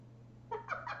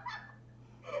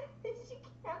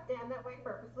that way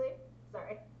purposely.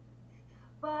 Sorry.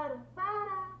 Ba da ba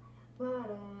da da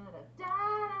da da.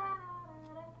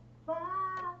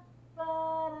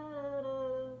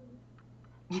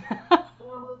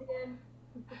 Again.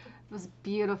 It was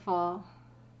beautiful.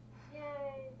 Yay!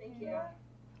 Thank you.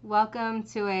 Welcome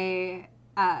to a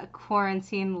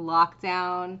quarantine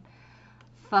lockdown.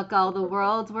 Fuck all the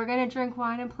world. We're gonna drink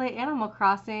wine and play Animal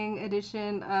Crossing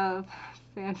edition of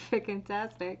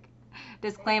Fanfic-tastic.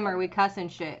 Disclaimer: we cuss and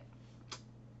shit.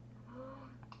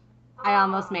 I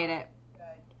almost made it. Good.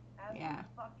 As Yeah. you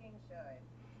fucking should.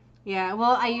 Yeah.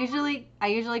 Well, I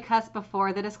usually cuss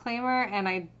before the disclaimer, and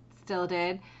I still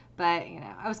did, but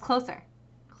I was closer.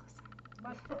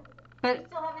 You But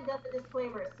still haven't done the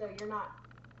disclaimer, so you're not.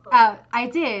 Close. I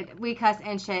did. We cuss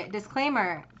and shit.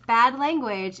 Disclaimer: bad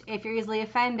language. If you're easily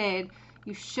offended,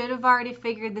 you should have already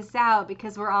figured this out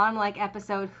because we're on like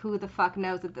episode who the fuck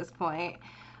knows at this point.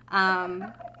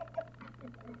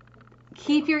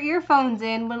 Keep your earphones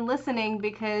in when listening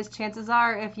because chances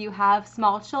are if you have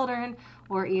small children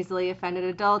or easily offended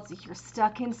adults, you're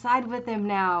stuck inside with them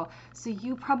now. So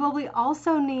you probably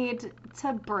also need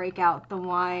to break out the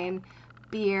wine,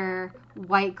 beer,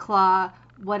 White Claw,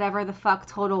 whatever the fuck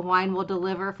Total Wine will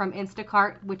deliver from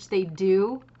Instacart, which they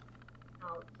do.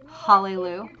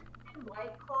 Hallelujah. If you're drinking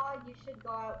White Claw, you should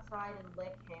go outside and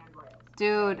lick handrails.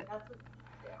 Dude. That's what you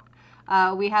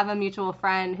do. We have a mutual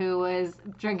friend who was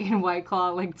drinking White Claw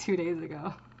like 2 days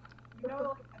ago. You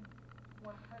know, I'm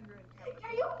 100.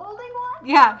 Are you holding one?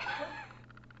 Yeah.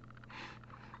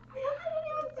 I didn't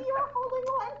even see you were holding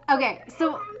one. Okay,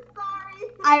 so I'm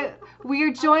sorry. we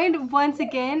are joined once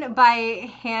again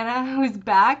by Hannah, who's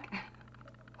back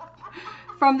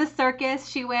from the circus.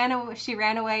 She ran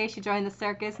away. She joined the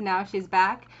circus. Now she's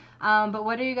back. But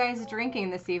what are you guys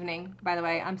drinking this evening? By the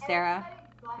way, I'm Sarah.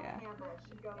 Yeah.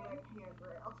 Should go lick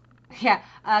handrails. Yeah.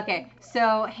 Okay.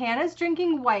 So Hannah's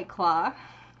drinking White Claw.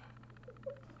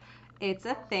 It's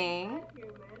a thing.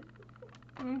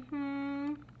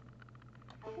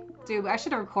 Dude, I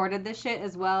should have recorded this shit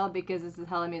as well because this is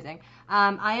hella amusing.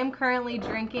 I am currently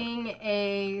drinking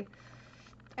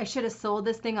I should have sold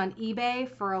this thing on eBay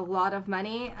for a lot of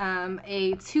money.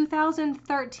 A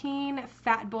 2013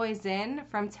 Fat Boy Zin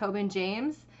from Tobin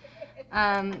James,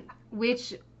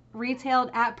 which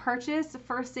retailed at purchase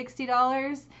for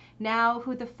 $60. Now,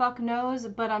 who the fuck knows?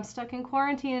 But I'm stuck in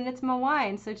quarantine and it's my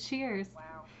wine. So cheers.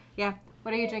 Wow. Yeah.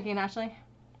 What are you drinking, Ashley?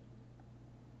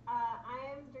 I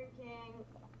am drinking. This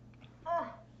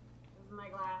is my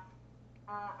glass.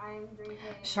 I am drinking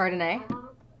Chardonnay.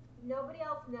 Nobody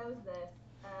else knows this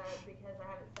because I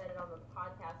haven't said it on the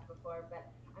podcast before, but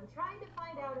I'm trying to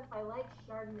find out if I like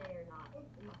Chardonnay or not.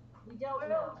 We don't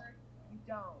know. You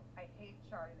don't. I hate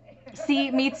Chardonnay.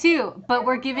 See, me too. But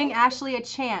we're giving Ashley a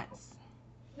chance.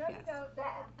 No, Yes. no, the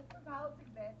balance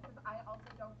exists because I also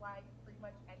don't like pretty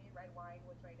much any red wine,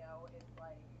 which I know is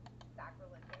like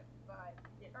sacrilegious. But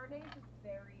Chardonnay is just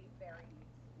very, very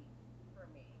sweet for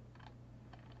me.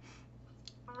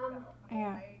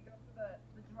 Yeah. I go for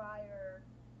the drier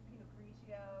Pinot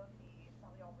Grigio, the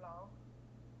Sauvignon Blanc.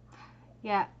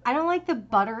 Yeah. I don't like the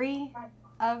buttery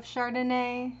of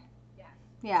Chardonnay. Yes.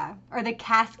 Yeah. Or the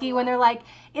casky when they're like,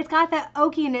 it's got that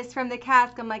oakiness from the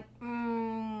cask. I'm like,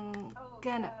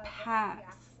 gonna pass.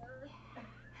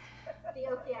 The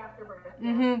oaky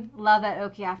afterbirth. Love that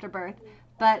oaky afterbirth.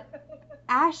 But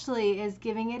Ashley is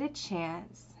giving it a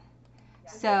chance.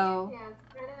 Yeah, So.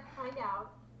 trying to find out.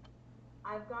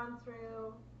 I've gone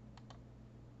through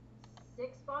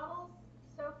 6 bottles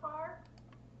so far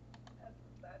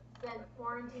since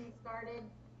quarantine started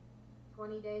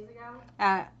 20 days ago.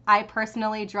 I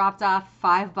personally dropped off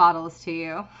 5 bottles to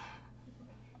you.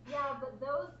 Yeah, but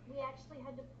those, we actually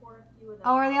had to pour a few of them.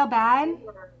 Oh, are they all bad? They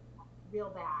were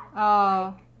real bad.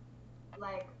 Oh.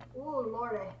 Like, ooh,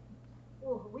 Lordy.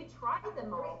 Ooh, we tried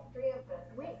them all.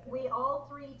 We all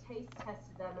 3 taste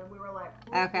tested them, and we were like,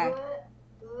 okay.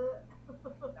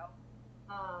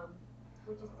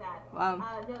 Which is sad.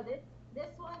 No, this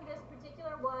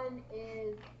particular one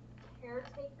is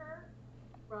Caretaker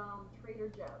from Trader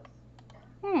Joe's.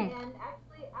 And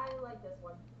actually, I like this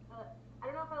one. I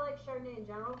don't know if I like Chardonnay in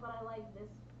general, but I like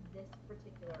this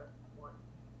particular one.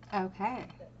 Okay.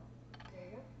 There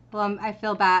you go. Well, I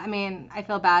feel bad. I mean, I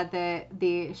feel bad that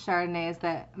the Chardonnays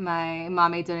that my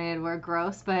mommy donated were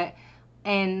gross, but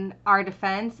in our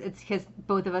defense, it's because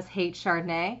both of us hate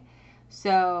Chardonnay.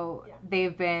 So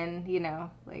they've been,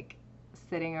 like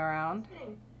sitting around.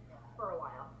 For a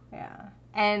while. Yeah.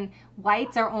 And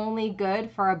whites are only good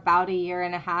for about a year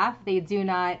and a half. They do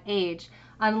not age.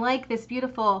 Unlike this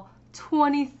beautiful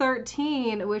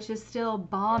 2013, which is still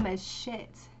bomb as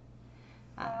shit.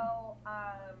 So,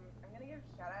 I'm gonna give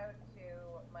a shout out to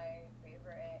my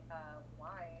favorite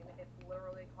wine. It's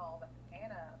literally called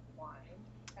Hannah wine.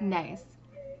 And Nice.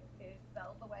 It is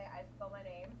spelled the way I spell my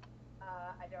name.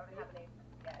 I don't have a name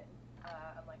yet,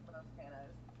 unlike most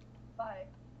Hannahs. But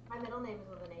my middle name is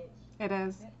with an H. It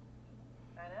is.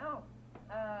 I know.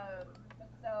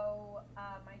 So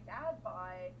my dad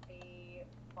bought a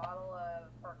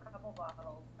couple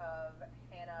bottles of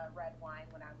Hannah red wine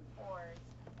when I was born,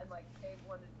 and like saved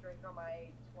one to drink on my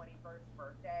 21st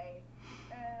birthday.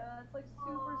 And it's like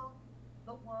super.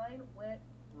 The wine went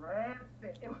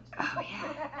rancid. It was so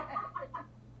bad.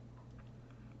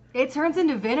 It turns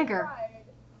into vinegar.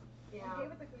 Yeah. I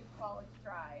gave it the good college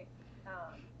try.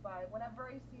 But whenever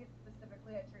I see it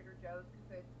specifically at Trader Joe's,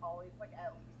 because it's always like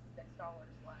at least $6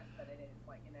 less than it is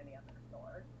like in any other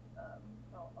store,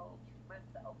 I'll treat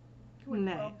myself to a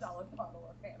 $12 bottle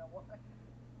of Hannah wine.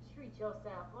 Treat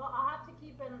yourself. Well, I'll have to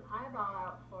keep an eyeball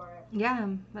out for it. Yeah,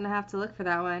 I'm gonna have to look for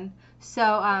that one.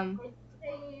 So,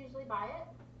 Where do you usually buy it?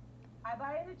 I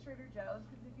buy it at Trader Joe's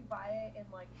because if you buy it in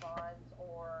like Vons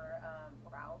or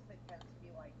Ralph's, it tends to be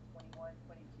like $21,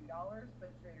 $22. But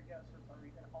Trader Joe's for some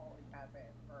reason always have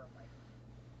it for like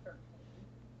 $13.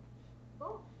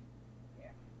 Cool.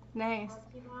 Yeah. Nice. I'll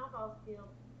keep my eyeballs peeled.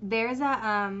 There's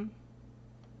a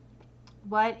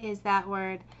what is that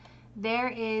word? There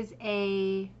is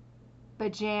a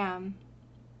bajam.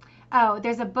 Oh,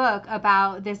 there's a book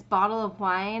about this bottle of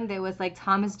wine that was like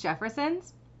Thomas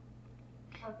Jefferson's.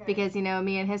 Okay. Because, you know,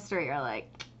 me and history are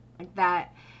like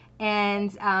that.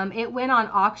 And it went on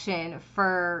auction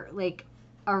for like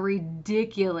a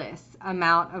ridiculous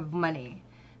amount of money.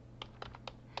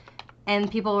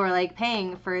 And people were like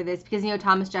paying for this because, you know,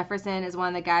 Thomas Jefferson is one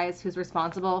of the guys who's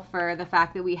responsible for the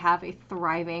fact that we have a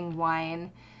thriving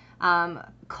wine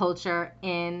culture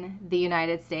in the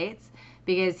United States,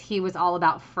 because he was all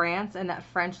about France and that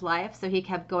French life. So he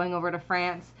kept going over to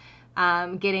France,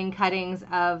 getting cuttings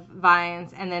of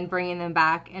vines and then bringing them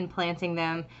back and planting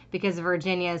them, because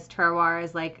Virginia's terroir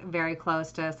is like very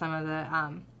close to some of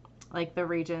the like the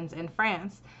regions in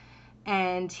France.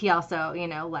 And he also, you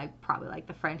know, like probably like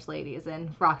the French ladies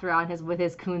and rocked around with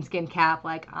his coonskin cap,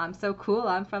 like, I'm so cool,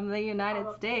 I'm from the United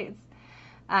States,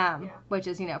 which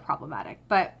is, you know, problematic,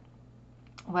 but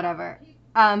whatever.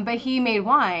 But he made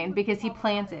wine because he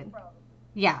planted.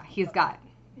 Yeah, he was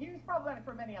problematic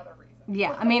for many other reasons.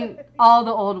 Yeah, I mean, all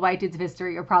the old white dudes of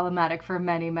history are problematic for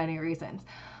many, many reasons.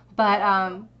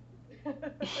 But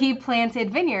he planted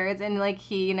vineyards, and like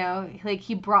he, you know, like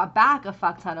he brought back a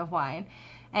fuck ton of wine.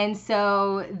 And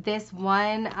so this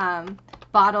one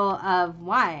bottle of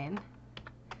wine,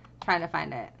 trying to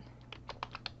find it,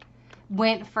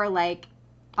 went for like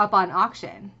up on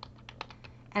auction.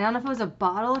 And I don't know if it was a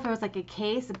bottle, if it was like a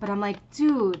case, but I'm like,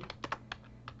 dude,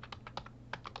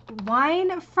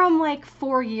 wine from like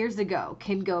 4 years ago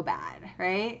can go bad,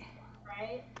 right?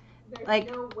 Right? There's like,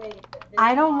 no way that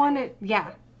I don't want to,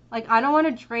 yeah. Like, I don't want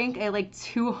to drink a like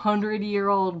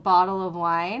 200-year-old bottle of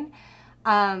wine.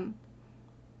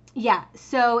 Yeah,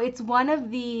 so it's one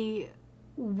of the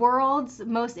world's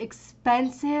most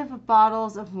expensive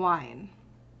bottles of wine,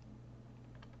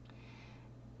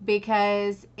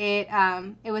 because it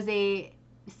was a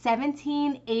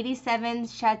 1787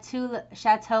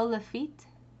 Chateau Lafite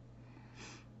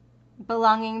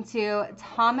belonging to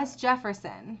Thomas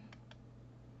Jefferson.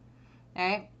 All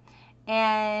right,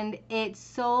 and it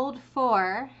sold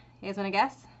for, you guys want to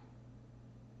guess?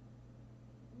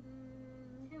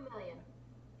 $2 million.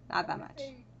 Not that much.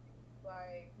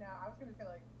 No, I was gonna say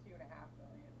like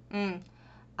 $2.5 million.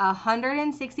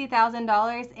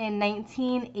 $160,000 in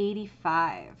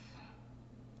 1985.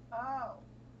 Oh.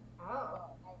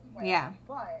 Yeah.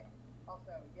 But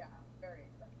also, yeah, very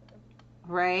expensive.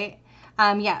 Right.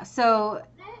 Yeah. So.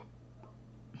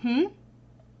 Did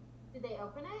they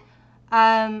open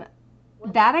it?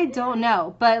 That I don't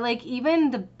know, but like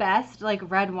even the best like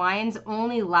red wines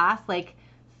only last like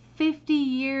 50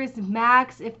 years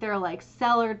max if they're like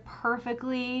cellared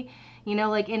perfectly, you know,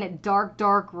 like in a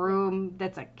dark room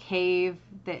that's a cave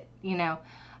that, you know,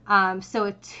 so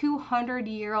a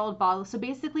 200-year-old bottle. So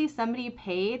basically somebody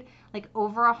paid like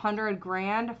over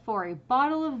 $100,000 for a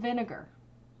bottle of vinegar,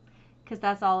 because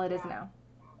that's all it is now.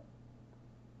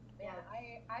 Yeah,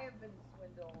 I have been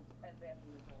swindled and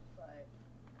bamboozled, but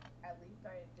at least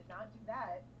I did not do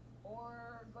that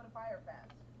or go to Fire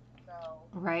Fest. So.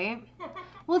 Right.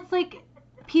 Well, it's like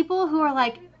people who are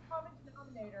like. The common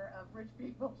denominator of rich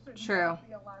people should not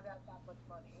be allowed to have that much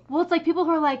money. Well, it's like people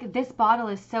who are like, this bottle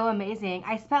is so amazing,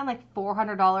 I spent like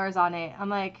 $400 on it. I'm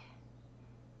like,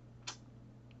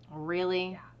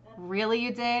 really? Yeah. Really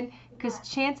you did? Because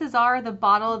chances are the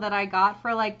bottle that I got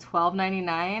for like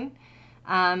 $12.99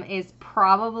 is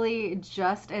probably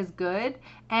just as good,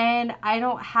 and I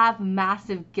don't have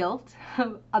massive guilt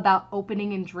about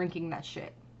opening and drinking that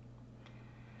shit.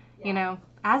 Yeah. You know,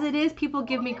 as it is, people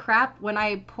give me crap when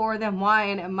I pour them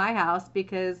wine at my house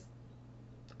because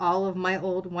all of my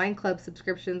old wine club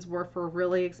subscriptions were for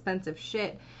really expensive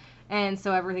shit, and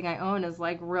so everything I own is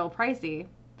like real pricey.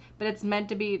 But it's meant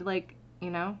to be like,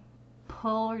 you know,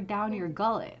 pull down your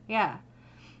gullet. Yeah.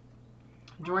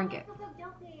 Drink it. I feel so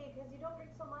guilty because you don't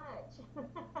drink so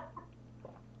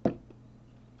much.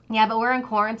 Yeah, but we're in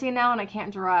quarantine now and I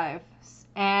can't drive.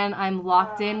 And I'm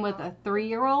locked in with a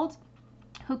 3-year-old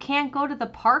who can't go to the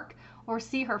park or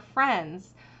see her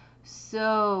friends.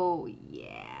 So,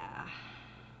 yeah.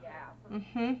 Yeah.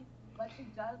 But she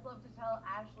does love to tell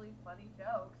Ashley funny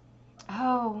jokes.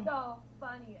 Oh. So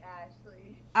funny,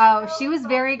 Ashley. Oh, she was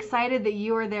very excited that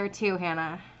you were there too,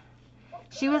 Hannah.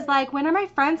 She was like, when are my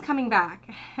friends coming back?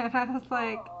 And I was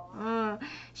like,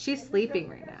 she's sleeping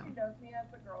right now. She knows me as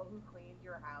the girl who cleaned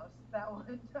your house that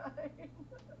one time.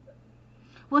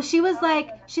 Well,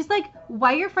 she's like,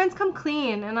 why your friends come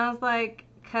clean? And I was like,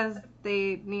 because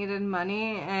they needed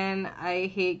money and I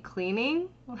hate cleaning.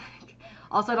 Like,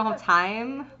 also I don't have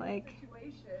time. Like,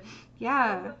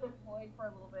 yeah. I was employed for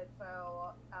a little bit,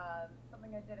 so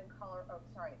something I did in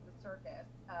the circus,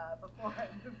 before I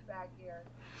moved back here,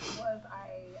 was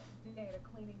I did a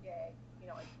cleaning gig,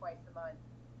 like twice a month.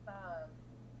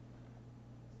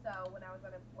 So when I was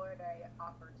unemployed, I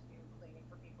offered to do cleaning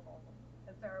for people,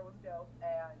 and Sarah was dope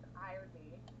and hired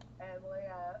me. And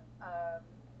Leah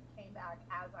came back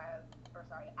as I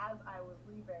was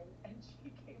leaving, and she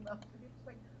came up to me. She's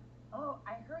like, "Oh,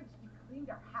 I heard you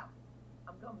cleaned our house.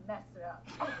 I'm gonna mess it up."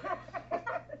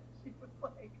 She was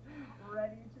like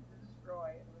ready to destroy.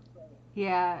 It was great.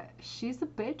 Yeah, she's a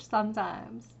bitch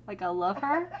sometimes. Like, I love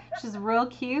her. She's real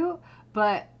cute,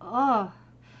 but I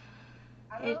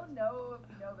don't know if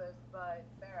you know this, but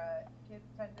Sarah, kids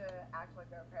tend to act like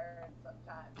their parents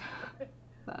sometimes.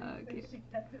 Fuck. She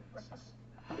gets it from.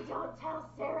 Don't tell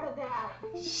Sarah that.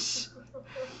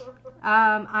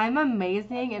 I'm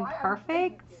amazing and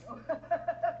perfect.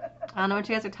 I don't know what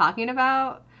you guys are talking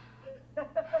about.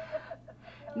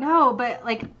 No, but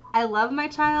like, I love my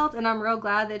child and I'm real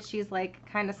glad that she's like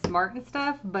kind of smart and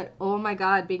stuff, but oh my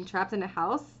god, being trapped in a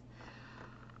house.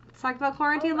 Let's talk about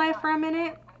quarantine life for a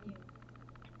minute.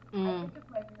 I think if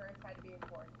my parents had to be in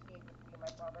quarantine with me and my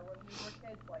brother when we were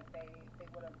kids, like they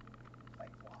would have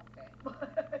like lost it.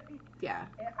 Yeah.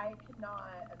 I cannot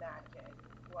imagine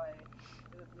what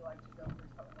it would be like to go through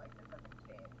something like this as a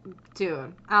kid.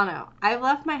 Dude, I don't know. I've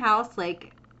left my house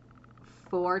like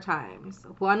 4 times.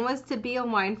 One was to be a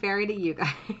wine fairy to you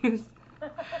guys.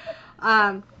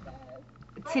 I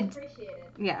appreciate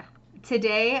it. Yeah.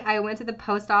 Today I went to the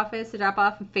post office to drop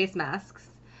off face masks.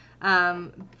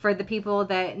 For the people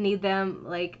that need them,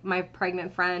 like my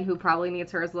pregnant friend who probably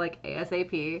needs hers like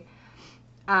ASAP.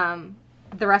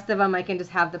 The rest of them I can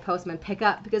just have the postman pick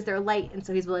up because they're light, and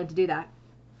so he's willing to do that.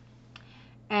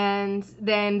 And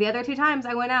then the other 2 times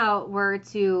I went out were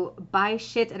to buy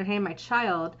shit to entertain my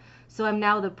child. So I'm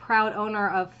now the proud owner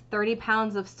of 30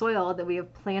 pounds of soil that we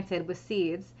have planted with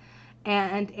seeds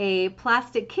and a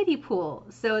plastic kiddie pool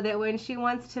so that when she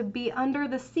wants to be under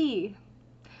the sea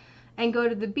and go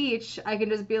to the beach, I can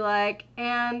just be like,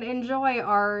 and enjoy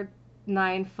our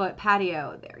 9-foot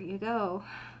patio. There you go.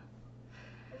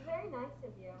 It's very nice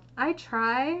of you. I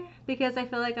try because I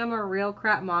feel like I'm a real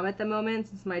crap mom at the moment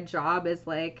since my job is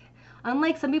like,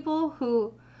 unlike some people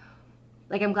who,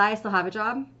 like, I'm glad I still have a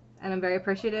job and I'm very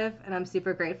appreciative and I'm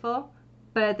super grateful.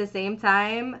 But at the same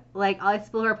time, like, I'll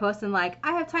explore her post and like,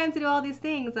 I have time to do all these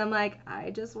things. I'm like,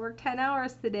 I just worked 10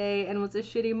 hours today and was a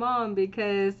shitty mom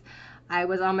because I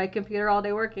was on my computer all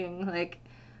day working. Like,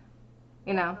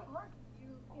 you know.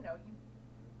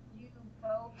 You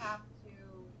both have to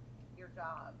your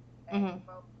job, and you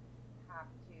both have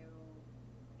to,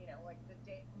 like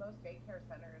most daycare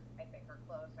centers I think are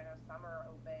closed. I know some are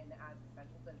open as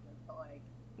essential business, but like,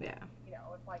 yeah,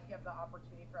 if like you have the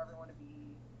opportunity for everyone to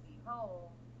be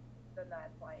home, then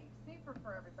that's like safer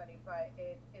for everybody. But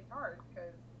it's hard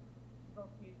because you both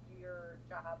need to do your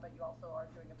job, but you also are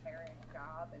doing a parent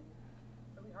job, and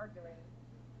it's really hard doing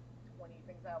 20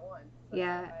 things at once. So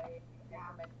yeah. I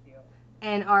commend you.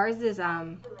 And ours is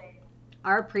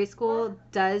our preschool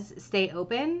does stay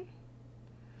open,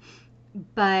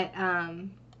 but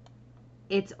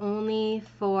it's only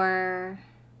for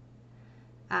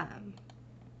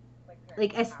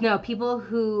people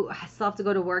who still have to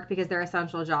go to work because they're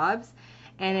essential jobs,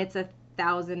 and it's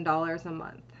 $1,000 a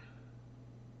month.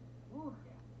 Ooh.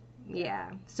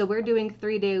 Yeah. So we're doing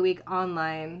 3-day-a-week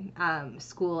online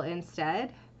school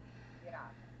instead. Yeah.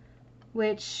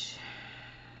 Which.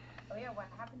 Oh yeah, what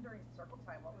happened during circle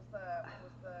time? What was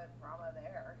the drama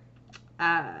there?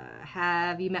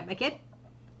 Have you met my kid?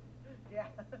 Yeah.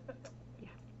 Yeah.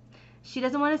 She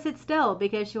doesn't want to sit still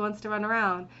because she wants to run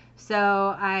around.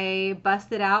 So I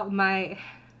busted out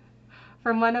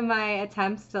from one of my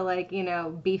attempts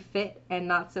to be fit and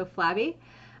not so flabby.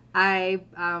 I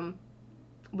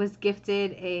was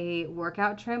gifted a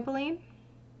workout trampoline.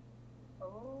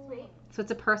 Oh. Sweet. So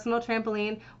it's a personal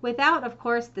trampoline without, of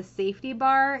course, the safety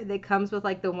bar that comes with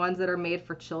like the ones that are made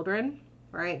for children,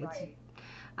 right? Right.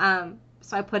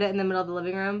 So I put it in the middle of the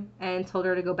living room and told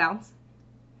her to go bounce.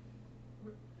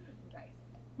 Nice.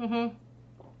 Mhm.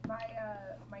 My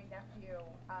nephew,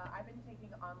 I've been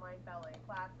taking online ballet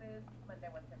classes Monday,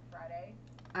 Wednesday, Friday.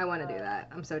 I want to do that.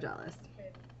 I'm so jealous.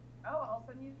 I'll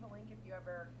send you the link if you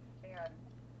ever can.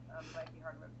 Might be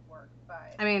hard with work,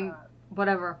 but I mean,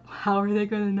 whatever. How are they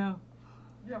gonna know?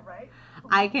 Yeah, right.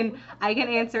 I can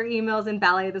answer emails and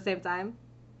ballet at the same time.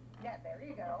 Yeah, there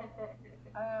you go.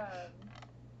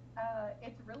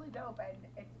 It's really dope, and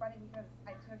it's funny because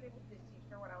I took it with this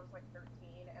teacher when I was like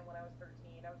 13, and when I was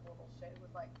 13, I was a little shit. It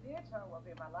was like, bitch, I love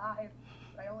you in my life.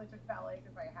 But I only took ballet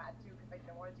because I had to, because I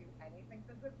didn't want to do anything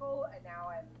physical, and now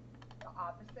I'm the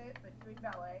opposite. But doing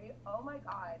ballet, oh my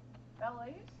god,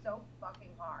 ballet is so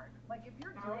fucking hard. Like if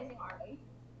you're doing it right,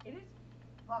 it is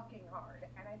fucking hard.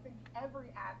 And I think every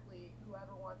athlete who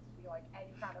ever wants to be like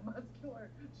any kind of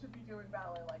muscular should be doing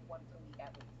ballet like once a week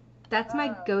at least. That's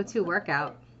my go-to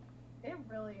workout. It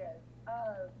really is.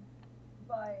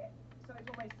 But so I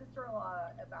told my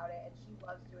sister-in-law about it, and she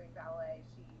loves doing ballet.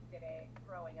 She did it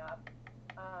growing up,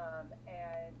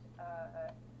 and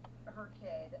her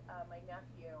kid, my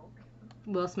nephew,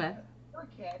 Will Smith. her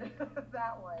kid,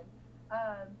 that one.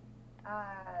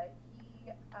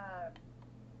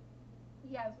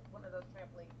 He he has one of those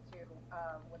trampolines too,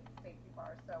 with the safety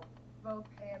bar. So both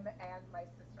him and my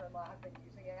sister-in-law have been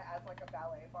using it as like a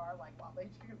ballet bar, like while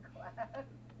they do class.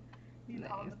 He's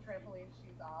nice. On the trampoline,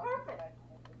 she's off. Perfect.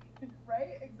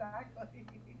 Right? Exactly.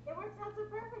 It works out so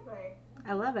perfectly.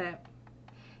 I love it.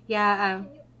 Yeah.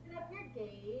 Can you open up your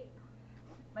gate?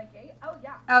 My gate? Oh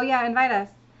yeah. Oh yeah, invite us.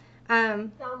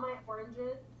 Sell my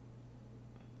oranges.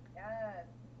 Yes.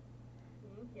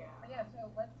 Thank you. Yeah.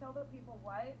 So let's tell the people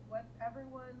what's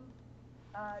everyone's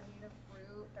native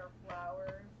fruit, their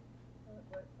flowers.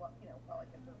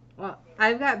 Well,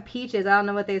 I've got peaches. I don't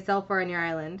know what they sell for on your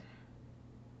island.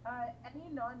 Any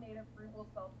non-native fruit will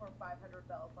sell for 500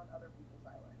 bells on other people's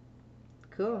islands.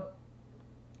 Cool. So,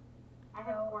 I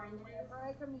have oranges. Whenever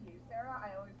I come to you, Sarah,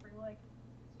 I always bring like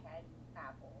 10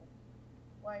 apples.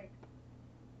 Like.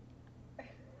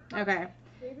 Okay.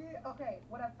 Maybe, okay,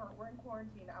 whatever. We're in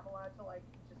quarantine. I'm allowed to like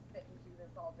just sit and do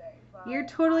this all day. But you're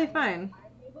totally fine. I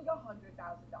made like $100,000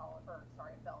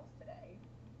 bells today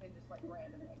in just like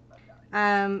random things I've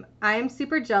done. I'm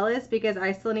super jealous because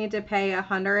I still need to pay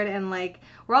 100 and like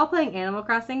we're all playing Animal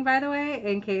Crossing, by the way,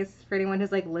 in case for anyone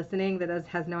who's like listening that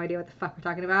has no idea what the fuck we're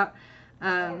talking about.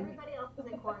 Everybody else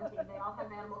is in quarantine. They all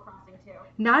have Animal Crossing too.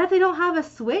 Not if they don't have a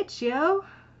Switch, yo.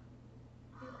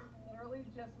 Literally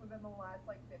just within the last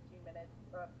like 15 minutes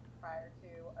prior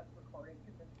to us recording,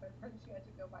 because my friend she had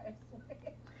to go buy a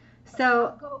Switch.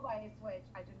 So go buy a Switch.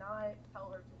 I did not tell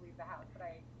her to leave the house, but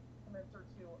I convinced her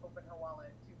to open her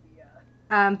wallet to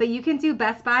the. But you can do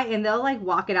Best Buy and they'll like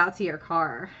walk it out to your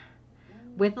car.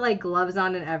 With like gloves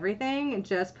on and everything,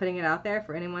 just putting it out there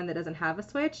for anyone that doesn't have a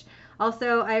Switch.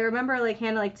 Also, I remember like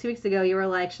Hannah, like 2 weeks ago, you were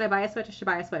like, "Should I buy a Switch? I should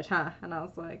buy a Switch, huh?" And I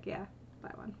was like, "Yeah,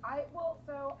 buy one."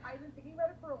 So I've been thinking about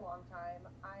it for a long time.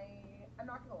 I'm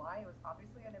not gonna lie, it was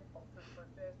obviously an impulsive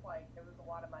purchase. Like it was a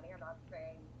lot of money. I'm not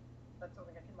saying that's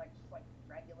something I can like just like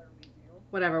regularly do.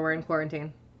 Whatever, we're in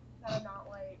quarantine. I'm not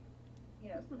like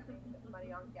spending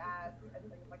money on gas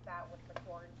and things like that with the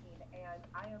quarantine, and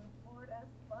I am bored as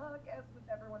fuck as with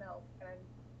everyone else, and I'm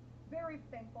very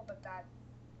thankful that that's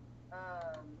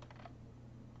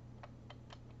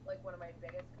like one of my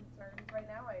biggest concerns right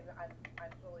now.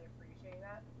 I'm totally appreciating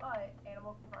that, but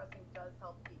Animal Crossing does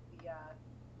help keep the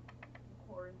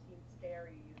quarantine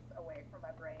scaries away from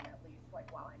my brain, at least like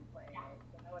while I'm playing it.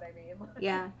 You know what I mean?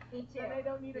 Yeah. Me too. And I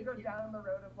don't need to go down the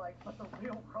road of like, but the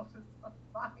real world is on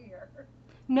fire.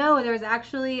 No, there was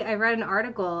actually, I read an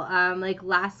article like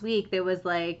last week that was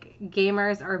like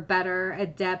gamers are better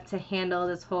adept to handle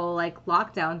this whole like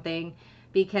lockdown thing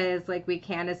because like we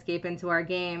can't escape into our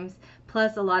games.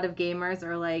 Plus a lot of gamers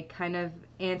are like kind of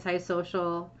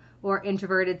antisocial or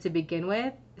introverted to begin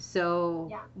with. So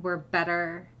we're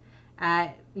better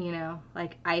at,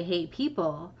 like I hate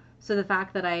people. So the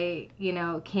fact that I,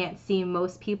 can't see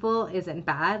most people isn't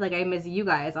bad. Like I miss you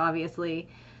guys, obviously,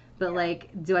 but like,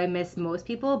 do I miss most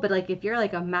people? But like, if you're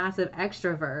like a massive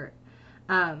extrovert,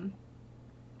 um,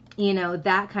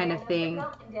 that kind of thing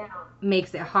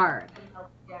makes it hard.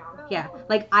 Yeah,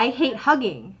 like I hate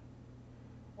hugging.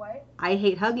 What? I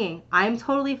hate hugging. I'm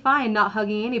totally fine not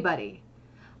hugging anybody.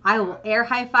 I will air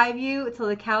high five you till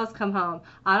the cows come home.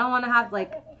 I don't want to have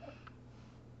like.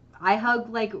 I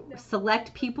hug like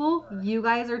select people. You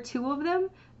guys are two of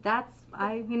them. That's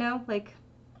like.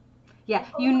 Yeah,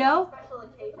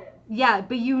 Yeah,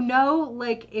 but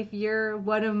like if you're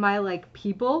one of my like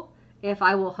people, if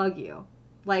I will hug you,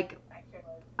 like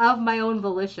of my own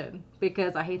volition,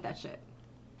 because I hate that shit.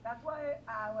 That's why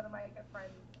one of my good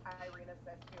friends, Irina,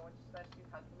 says too when she says she's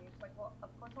hugging me. She's like, "Well, of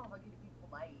course I'll hug you to be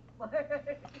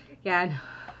polite." Yeah.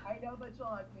 I know that you'll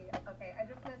hug me. Okay, I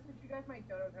just messaged you guys my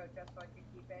dodo code just so I could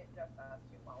keep it just us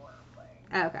two while we're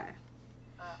playing. Okay.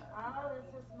 Oh,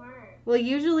 that's so smart. Well,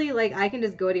 usually like I can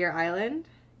just go to your island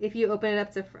if you open it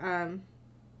up to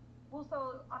Well,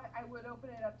 so I would open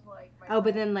it up to like my. Oh,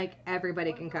 but then like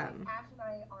everybody can come. Like, Ash and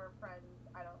I aren't friends.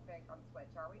 I don't think on Switch,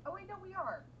 are we? Oh wait, no, we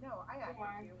are. No, I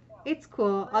added you. No. It's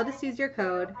cool. I'll just use your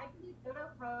code. I can use dodo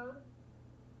code.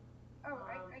 Oh,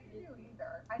 I can do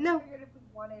either. I just figured if we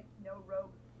wanted no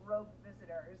rogue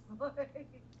visitors.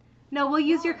 No, we'll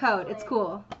use your code. It's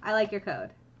cool. I like your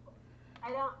code. I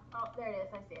don't. Oh, there it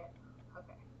is. I see it.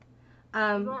 Okay.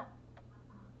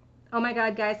 Oh my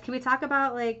God, guys, can we talk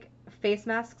about like face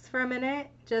masks for a minute?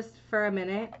 Just for a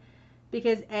minute.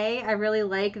 Because I really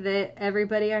like that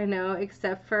everybody I know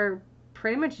except for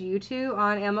pretty much you two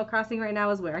on Animal Crossing right now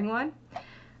is wearing one.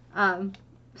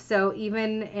 So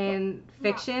even in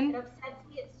fiction. It upsets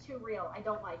me. It's too real. I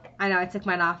don't like it. I know, I took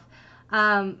mine off.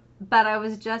 But I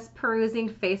was just perusing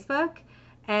Facebook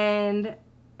and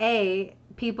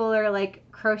people are like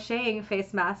crocheting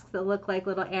face masks that look like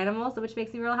little animals, which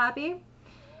makes me real happy.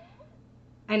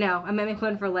 I know. I might make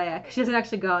one for Leia. She doesn't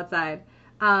actually go outside.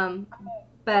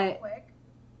 But quick.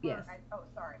 Yes. Oh,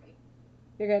 sorry.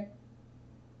 You're good.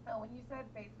 No, when you said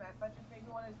face mask, that just made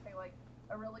me want to say like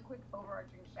a really quick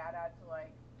overarching shout out to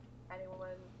like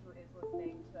anyone who is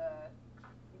listening to,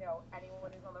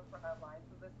 anyone who's on the front lines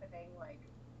of this thing, like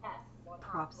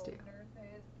props to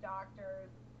nurses, doctors,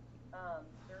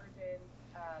 surgeons,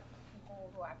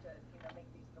 people who have to, make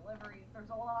these deliveries. There's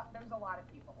a lot of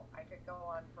people. I could go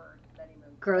on for many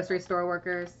moons. Grocery store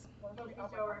workers. Grocery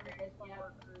store workers,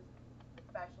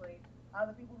 especially.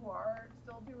 The people who are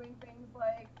still doing things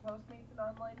like Postmates and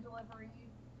online delivery.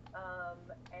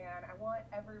 And I want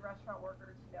every restaurant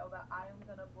worker to know that I'm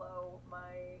going to blow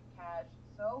my cash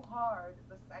so hard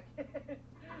the second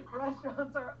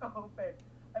restaurants are open.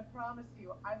 I promise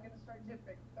you, I'm going to start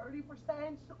tipping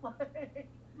 30%. Like,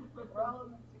 we're all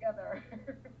in this together.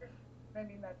 I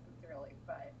mean that sincerely,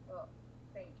 but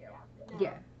thank you.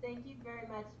 Yeah. Thank you very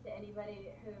much to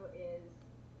anybody who is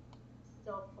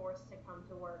still forced to come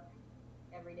to work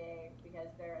every day because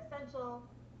they're essential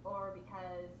or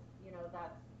because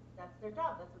that's their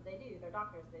job. That's what they do. They're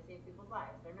doctors. They save people's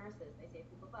lives. They're nurses. They save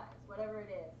people's lives. Whatever it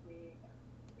is, we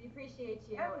appreciate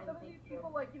you. Yeah, and some of these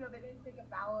people, like, they didn't take a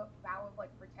vow of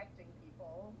like protecting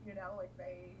people.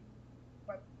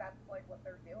 But that's like what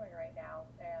they're doing right now,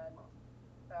 and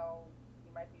so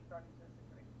you might be thrown into a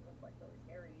situation that's like really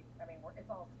scary. I mean, it's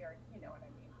all scary. You know what I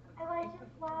mean? I like your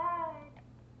flag.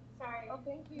 Sorry. Oh,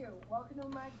 thank you. Welcome to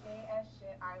my gay ass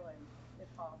shit island.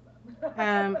 It's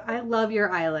awesome. I love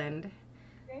your island.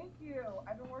 Thank you.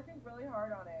 I've been working really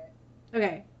hard on it.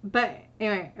 Okay, but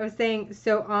anyway, I was saying,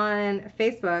 so on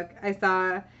Facebook, I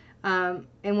saw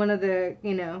in one of the,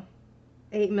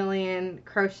 8 million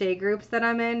crochet groups that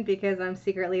I'm in because I'm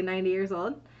secretly 90 years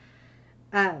old.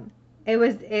 It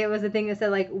was a thing that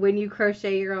said like when you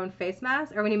crochet your own face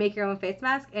mask or when you make your own face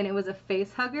mask, and it was a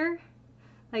face hugger,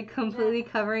 like completely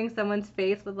covering someone's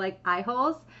face with like eye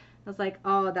holes. I was like,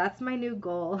 oh, that's my new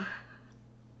goal.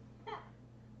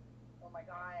 Oh my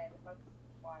god, that's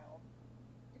wild.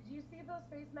 Did you see those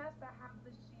face masks that have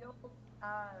the shield,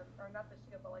 or not the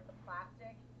shield, but like the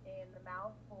plastic in the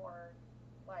mouth for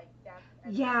like death?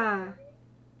 And yeah.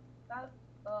 That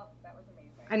was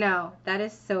amazing. I know, that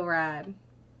is so rad.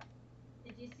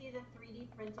 Did you see the 3D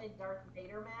printed Darth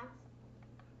Vader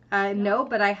mask? No,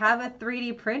 but I have a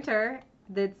 3D printer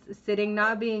that's sitting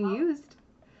not being used.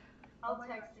 I'll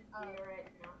text it to you right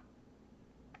now.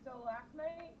 So last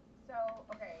night,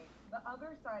 okay, the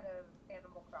other side of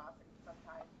Animal Crossing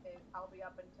sometimes is I'll be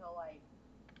up until like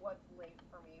what's late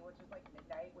for me, which is like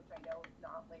midnight, which I know is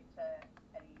not late to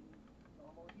any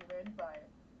normal human, but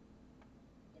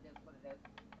it is what it is.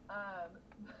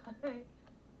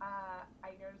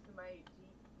 I noticed in my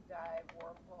deep, dive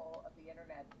wormhole of the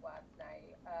internet last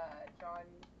night. John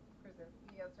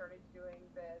Krasinski has started doing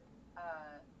this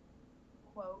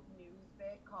quote news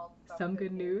bit called Some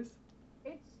Good News.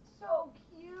 It's so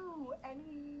cute, and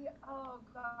oh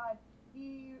god,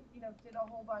 he did a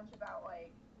whole bunch about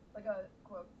like a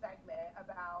quote segment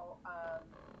about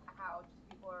how just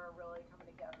people are really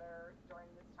coming together during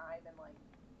this time, and like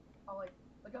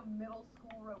a middle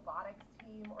school robotics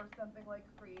team or something like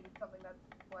created something that's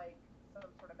like some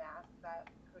sort of mask that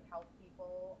could help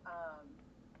people.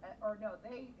 Or no,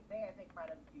 they I think might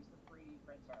have used a 3D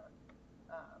printer,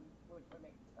 which would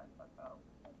make sense. That's how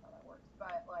that works.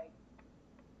 But like,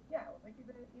 yeah, like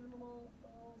even little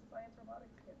science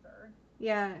robotics kids are.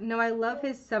 Yeah, no, I love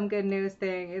his Some Good News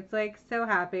thing. It's like so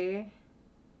happy.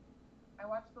 I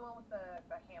watched the one with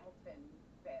the Hamilton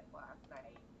bit last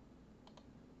night.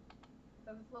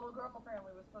 So this little girl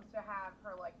apparently was supposed to have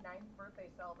her like 9th birthday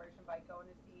celebration by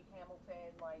going to see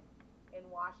Hamilton like in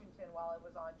Washington while it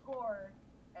was on tour,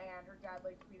 and her dad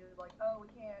like tweeted like, "Oh,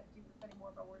 we can't do this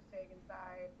anymore, but we're staying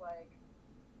inside. Like,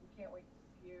 we can't wait to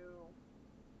see you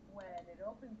when it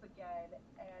opens again."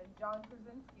 And John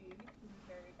Krasinski, who's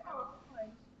married to Emma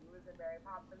Blunt, who was in Mary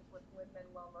Poppins with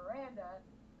Lin-Manuel Miranda,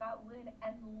 got Lin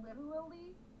and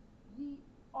literally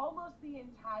almost the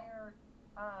entire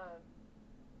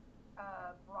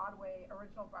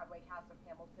original Broadway cast of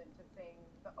Hamilton to sing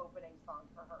the opening song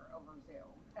for her over Zoom.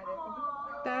 And it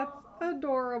was That's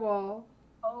adorable.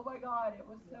 Oh my god, it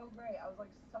was so great. I was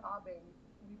like sobbing,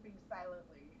 weeping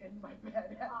silently in my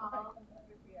bed at like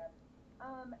 11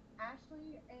 p.m.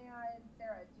 Ashley and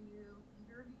Sarah, do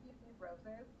either of you need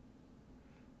roses?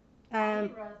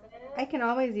 I can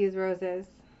always use roses.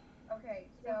 Okay,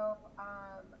 so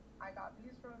I got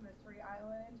these from Mystery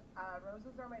Island.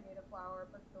 Roses are my native flower,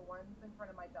 but the ones in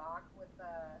front of my dock with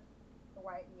the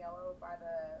white and yellow by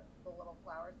the little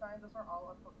flower sign, those are all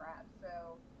up for grabs.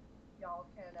 So y'all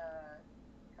can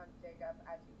come dig up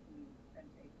as you please and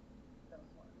take those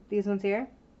ones. These ones here?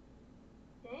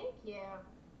 Thank you.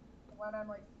 The one I'm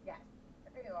like, yes,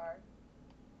 there you are.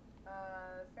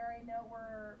 Sarah, I know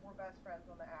we're best friends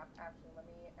on the app. Actually, let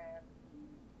me ask you.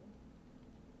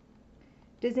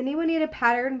 Does anyone need a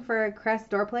pattern for a crest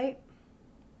door plate?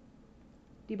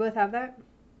 Do you both have that?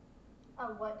 A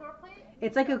what door plate?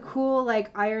 It's like a cool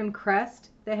like iron crest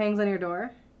that hangs on your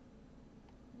door.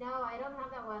 No, I don't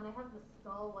have that one. I have the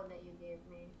skull one that you gave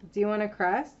me. Do you want a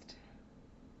crest?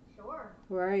 Sure.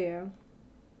 Where are you?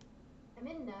 I'm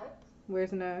in Nooks.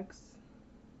 Where's Nooks?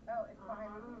 Oh, it's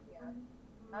behind me. Yeah.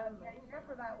 The idea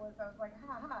for that was I was like,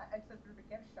 ha, exit through the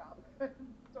gift shop.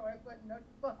 So I put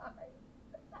Nooks behind.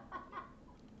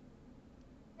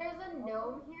 There's a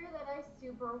gnome here that I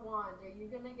super want. Are you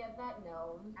gonna get that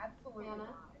gnome? Absolutely.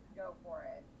 Hannah? Go for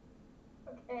it.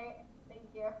 Okay, thank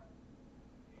you.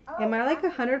 Oh, am I like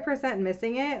 100%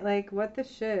 missing it? Like, what the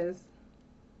shiz?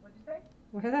 What'd you say?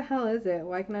 Where the hell is it?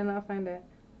 Why can I not find it?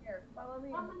 Here, follow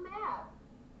me. On the map.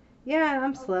 Yeah,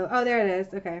 I'm slow. Oh, there it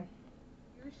is. Okay.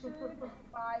 You should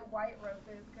buy white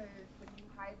roses because when you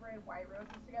hybrid white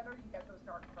roses together, you get those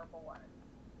dark purple ones.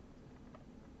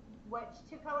 Which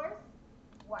two colors?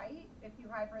 White. If you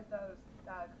hybrid those,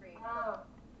 create. Oh.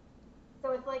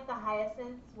 So it's like the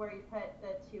hyacinths where you put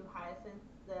the two hyacinths,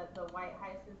 the white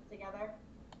hyacinths together?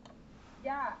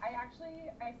 Yeah, I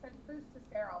sent this to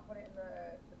Sarah. I'll put it in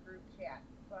the group chat.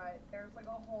 But there's like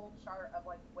a whole chart of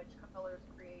like which colors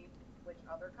create which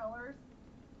other colors.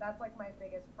 That's like my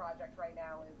biggest project right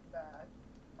now is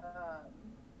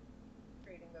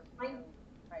creating those new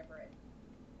hybrids.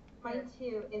 Mine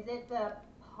too. Is it the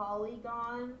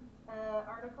Polygon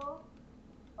article?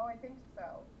 Oh, I think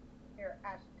so. Here,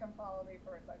 Ash, come follow me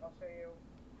for a sec. I'll show you.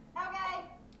 Okay.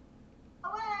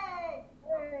 Away!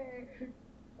 Hey!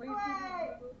 Well, you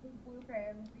see these blue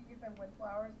pansies and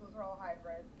windflowers? Those are all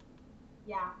hybrids.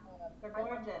 Yeah, they're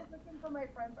gorgeous. I was looking for my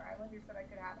friend's island who said I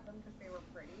could have them because they were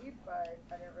pretty, but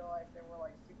I didn't realize they were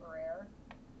like super rare.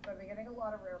 So I've been getting a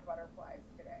lot of rare butterflies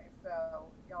today. So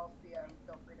y'all see them,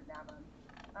 feel free to nab them.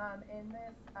 In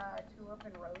this tulip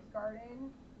and rose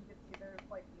garden, you can see there's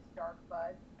like these dark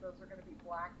buds. Those are going to be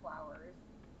black flowers.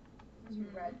 Two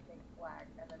red, pink, black.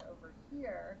 And then over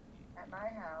here at my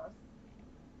house,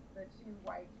 the two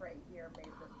whites right here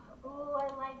made this purple. Oh, I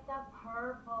like the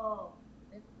purple.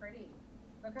 It's pretty.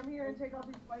 So come here and take all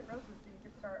these white roses so you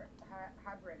can start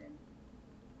hybriding.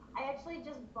 I actually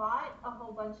just bought a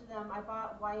whole bunch of them. I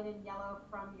bought white and yellow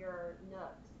from your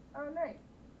Nooks. Oh, nice.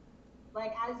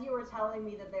 Like, as you were telling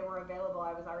me that they were available,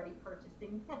 I was already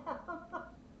purchasing them.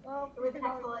 Well, it was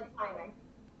excellent timing.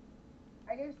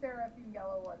 I gave Sarah a few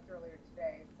yellow ones earlier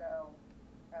today, so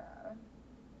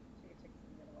she could take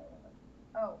some yellow ones.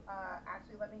 Oh,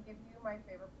 actually, let me give you my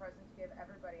favorite present to give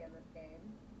everybody in this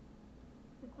game.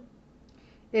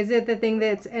 Is it the thing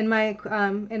that's in my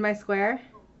square?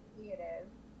 It is.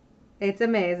 It's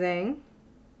amazing.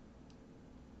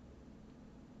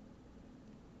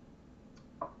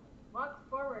 Walk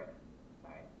forward.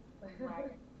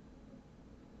 Sorry.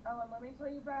 Oh, and let me tell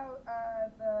you about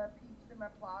the peeps in my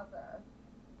plaza.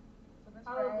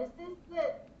 So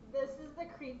this is the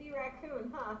creepy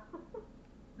raccoon, huh?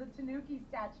 The Tanuki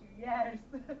statue, yes.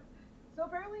 So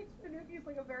apparently Tanuki is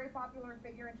like a very popular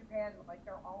figure in Japan. Like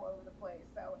they're all over the place.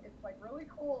 So it's like really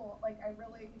cool. Like I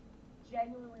really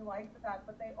genuinely like that.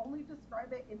 But they only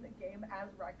describe it in the game as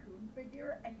raccoon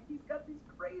figure, and he's got these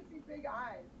crazy big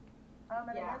eyes.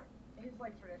 And I guess his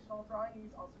like traditional drawing,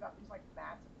 he's also got these like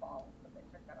massive balls that they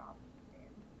took that off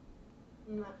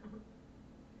in the game.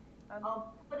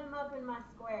 I'll put him up in my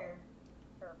square.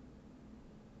 Sure.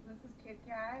 This is Kit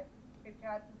Kat. Kit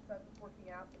Kat says it's working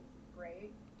out, so this is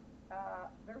great.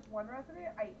 There's one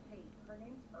resident I hate. Her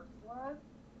name's Ursula.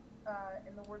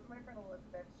 In the words of my friend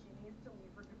Elizabeth, she needs to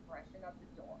leave her depression at the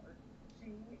door.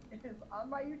 She is on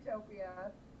my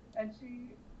Utopia, and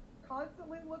she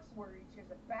constantly looks worried. She has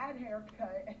a bad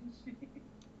haircut, and she's.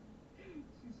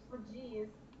 Oh, geez.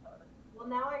 Well,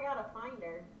 now I gotta find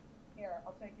her. Here,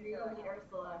 I'll take you. Here you meet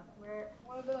Ursula.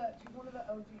 She's one of the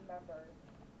OG members.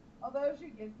 Although she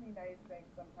gives me nice things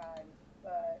sometimes,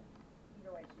 but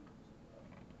either way, she's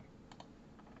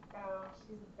Oh,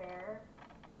 she's a bear.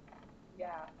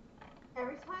 Yeah.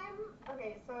 Every time,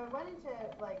 okay, so I went into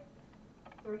like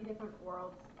 3 different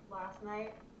worlds last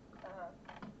night,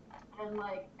 and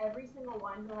like every single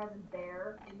one who has a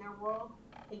bear in their world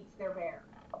hates their bear.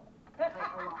 Like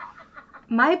a lot.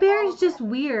 My bear is just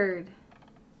weird.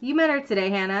 You met her today,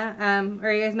 Hannah.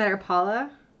 Or you guys met her,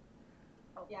 Paula?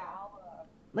 Oh, yeah.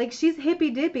 Like, she's hippy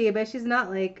dippy, but she's not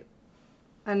like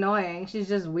annoying. She's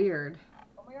just weird.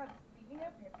 Oh my god, speaking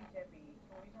of hippy dippy,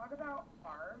 can we talk about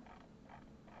Harv?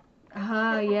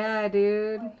 Yeah,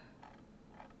 dude.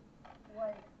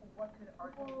 Like, what could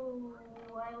argue? Ooh,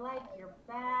 I like your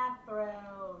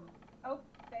bathroom. Oh,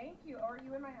 thank you. Oh, are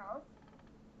you in my house?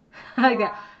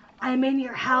 Yeah. I'm in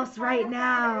your house right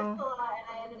now. Ursula,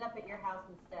 and I ended up at your house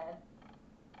instead.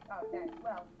 Oh, nice.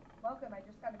 Well, welcome. I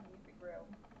just got a music room.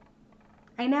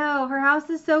 I know. Her house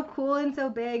is so cool and so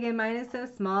big, and mine is so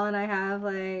small, and I have,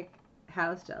 like,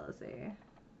 house jealousy.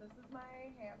 This is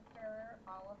my hamster,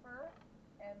 Oliver,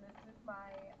 and this is my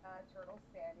turtle,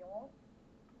 Samuel.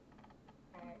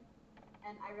 Okay.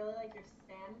 And I really like your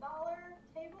sand dollar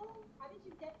table. How did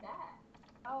you get that?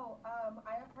 Oh,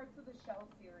 I have parts of the Shell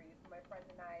series. My friend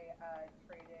and I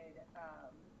traded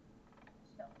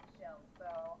Shell. So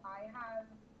I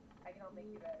can make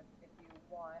you this if you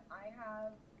want. I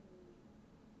have the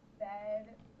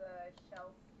bed, the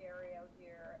Shell stereo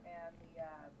here, and the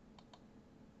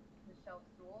Shell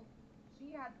stools.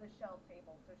 She had the Shell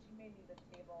table, so she made me the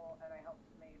table, and I helped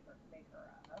make her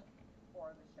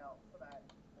for the Shell, so that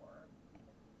for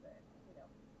people to sit. You know,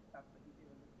 that's what you do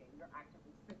in this game. You're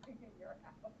actively sitting in your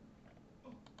house.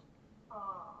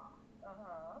 Aww.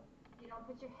 You don't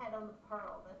put your head on the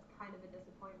pearl. That's kind of a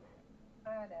disappointment.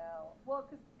 I know. Well,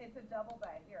 because it's a double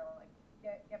bed. Here, like,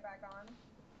 get back on.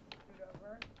 Scoot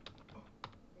over.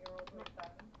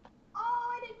 Oh,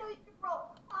 I didn't know you could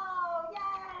roll. Oh,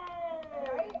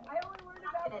 yay! I only learned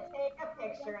about I'm gonna take a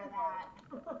picture of that.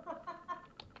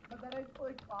 But then it's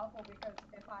like awful because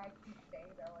if I keep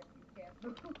staying there, like, you can't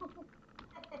move.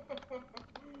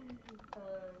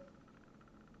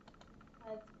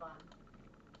 That's fun.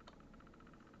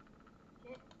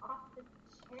 Get off the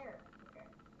chair. Okay.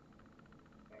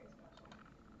 Very special.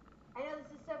 I know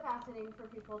this is so fascinating for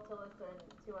people to listen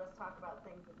to us talk about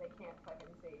things that they can't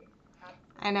fucking see.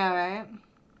 I know, right?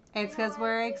 It's because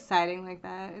we're exciting like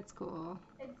that. It's cool.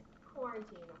 It's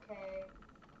quarantine, okay?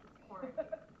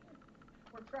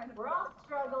 It's quarantine. We're all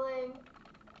struggling.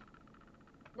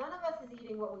 None of us is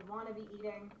eating what we want to be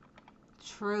eating.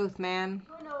 Truth, man.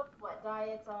 Who knows what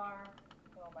diets are?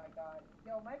 Oh my god.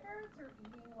 Yo, my parents are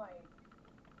eating like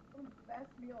some of the best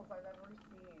meals I've ever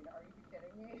seen. Are you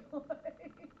kidding me?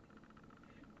 Like,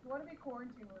 you want to be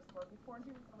quarantined with someone? Be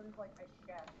quarantined with someone who's like a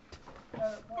chef.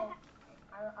 Well,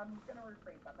 I'm gonna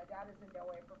rephrase that. My dad is in no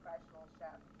way a professional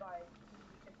chef, but he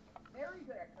is very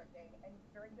good at cooking, and he's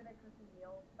very good at cooking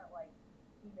meals that like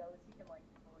he knows he can like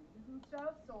freeze and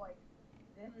stuff. So like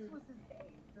this was his day.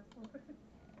 This was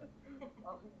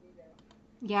all he needed.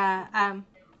 Yeah.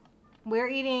 We're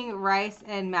eating rice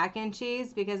and mac and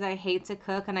cheese because I hate to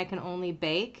cook and I can only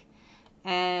bake,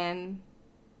 and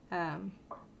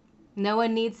no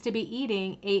one needs to be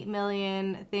eating 8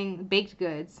 million baked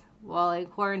goods while in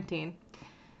quarantine.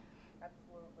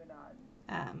 Absolutely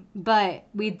But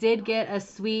we did get a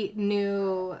sweet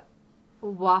new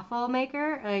waffle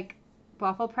maker, like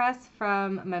waffle press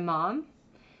from my mom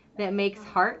that makes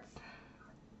hearts.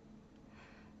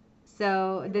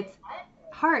 So that's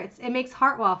hearts. It makes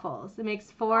heart waffles. It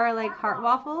makes 4 like heart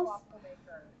waffles.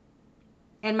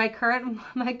 And my current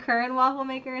waffle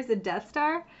maker is a Death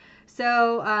Star.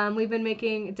 So we've been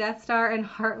making Death Star and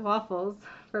heart waffles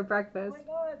for breakfast. Oh my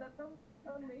god, that sounds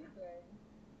amazing.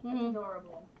 That's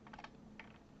adorable.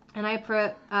 And I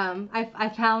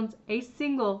found a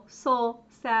single soul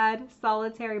sad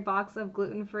solitary box of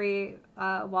gluten-free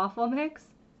waffle mix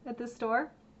at the store.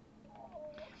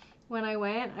 When I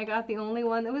went, I got the only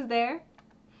one that was there,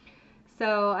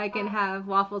 so I can have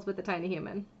waffles with the tiny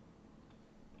human.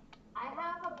 I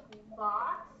have a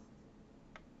box.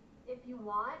 If you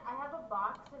want, I have a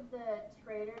box of the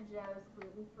Trader Joe's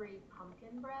gluten-free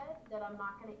pumpkin bread that I'm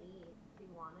not gonna eat. Do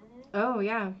you want it? Oh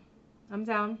yeah, I'm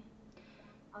down.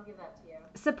 I'll give that to you.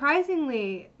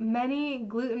 Surprisingly, many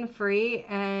gluten-free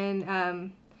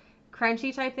and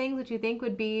crunchy type things, which you think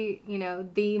would be,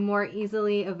 the more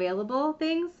easily available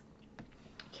things,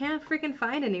 can't freaking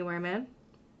find anywhere, man.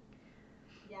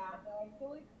 Yeah. I feel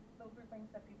like those are things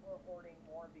that people are hoarding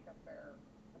more because they're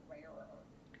rarer.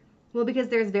 Well, because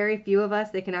there's very few of us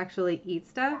that can actually eat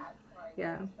stuff.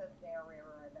 Yeah. They're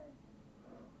rarer than,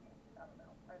 I don't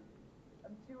know.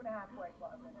 I'm 2.5 like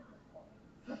loving at this point.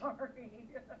 Sorry.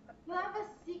 You have a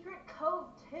secret cove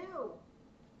too.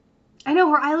 I know,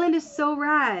 her island is so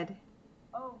rad.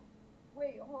 Oh,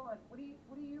 wait, hold on. What do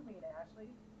you mean, Ashley?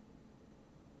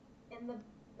 In the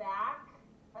back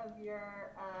of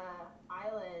your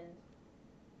island.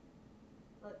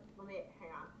 Let me hang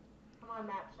on. Come on,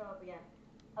 map, show up again.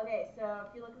 Okay, so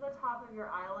if you look at the top of your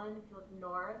island, if you look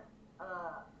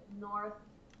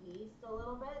northeast a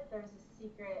little bit, there's a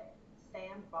secret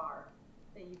sandbar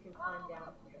that you can climb down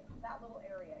to. That little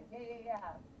area.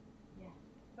 Yeah.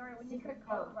 Sorry, when secret you said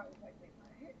cove, I was like, wait,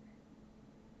 what?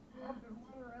 I have to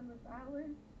run around this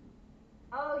island?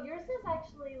 Oh, yours is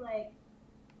actually like,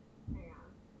 hang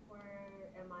on, where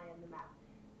am I in the map?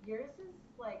 Yours is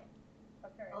like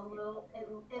a little, it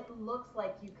looks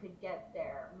like you could get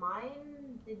there.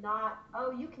 Mine did not,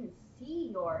 oh, you can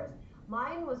see yours.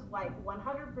 Mine was like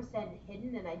 100%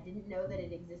 hidden and I didn't know that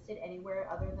it existed anywhere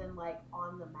other than like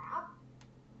on the map.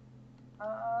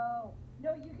 Oh,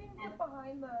 no, you can get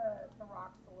behind the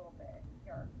rocks a little bit.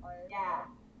 Here.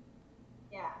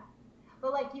 Yeah.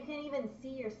 But like you can even see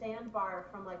your sandbar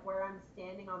from like where I'm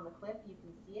standing on the cliff. You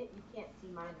can see it. You can't see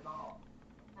mine at all.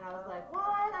 And I was like,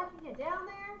 what? I can get down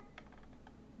there?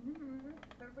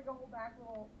 There's like a whole back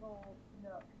little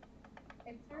nook.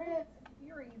 It's cool in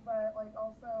theory, but like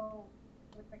also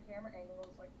with the camera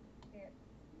angles, like you can't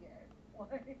see it.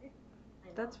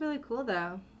 That's really cool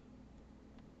though.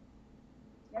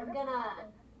 Yeah, I'm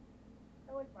gonna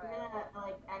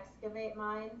like excavate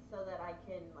mine so that I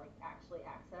can like actually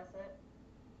access it.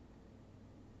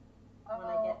 I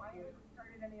haven't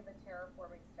started any of the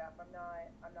terraforming stuff. I'm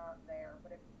not there,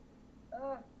 but if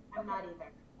I'm not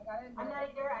either. I'm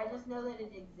not either. I just know that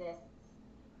it exists.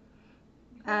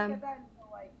 You can get that until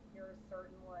like your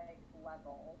certain like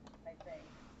level, I think.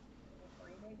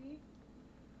 3 maybe.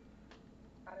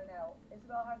 I don't know.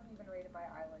 Isabel hasn't even raided my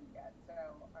island yet, so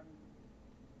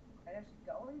I know she's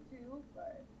going to,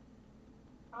 but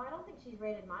I don't think she's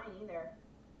rated mine either.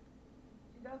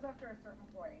 She does after a certain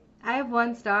point. I have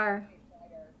 1 star.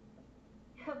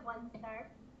 You have 1 star?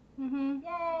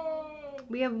 Yay!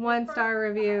 We have 1-star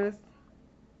reviews.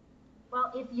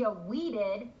 Well, if you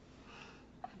weeded.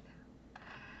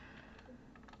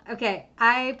 Okay,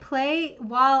 I play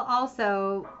while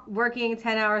also working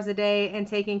 10 hours a day and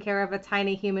taking care of a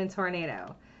tiny human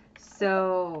tornado.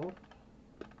 So.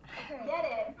 Get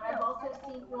it. I've also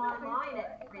seen you online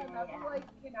at 3 a.m. Like,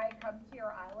 can I come to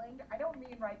your island? I don't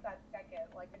mean right that second.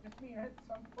 Like, I just mean at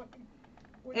some point.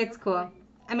 It's cool.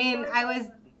 I mean, I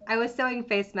was sewing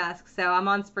face masks, so I'm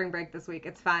on spring break this week.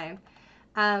 It's fine.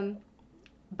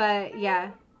 But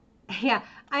yeah,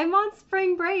 I'm on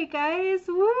spring break, guys.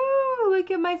 Woo!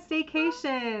 Look at my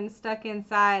staycation. Stuck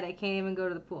inside. I can't even go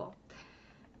to the pool.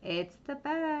 It's the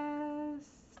best.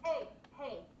 Hey,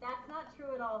 that's not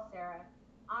true at all, Sarah.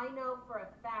 I know for a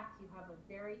fact you have a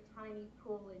very tiny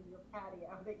pool in your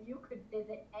patio that you could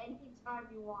visit anytime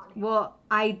you wanted. Well,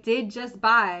 I did just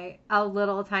buy a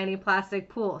little tiny plastic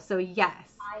pool, so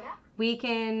yes. I know. We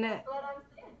can. That's what I'm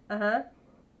saying.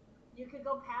 You could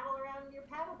go paddle around in your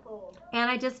paddle pool.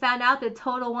 And I just found out that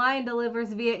Total Wine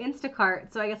delivers via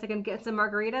Instacart, so I guess I can get some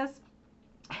margaritas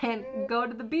and go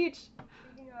to the beach.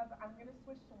 Speaking of, I'm gonna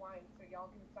switch to wine so y'all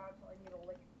can stop telling me to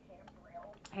lick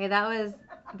handrails. Hey, that was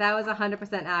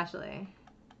 100% Ashley.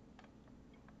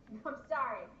 I'm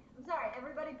sorry.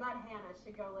 Everybody but Hannah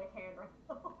should go lick handrails.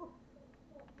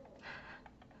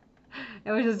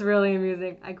 It was just really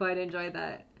amusing. I quite enjoyed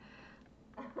that.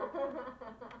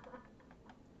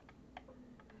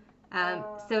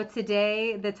 So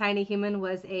today, the tiny human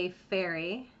was a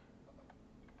fairy.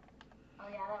 Oh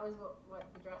yeah, that was what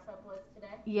the dress up was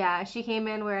today? Yeah, she came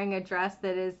in wearing a dress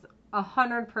that is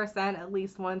 100% at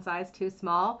least one size too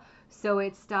small. So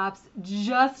it stops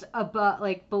just above,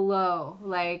 like below,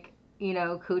 like,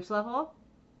 cooch level.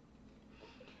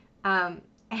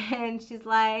 And she's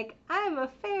like, I'm a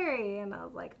fairy. And I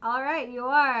was like, all right, you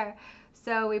are.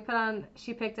 So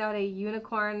she picked out a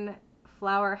unicorn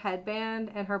flower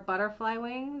headband and her butterfly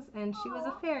wings, and she was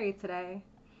a fairy today.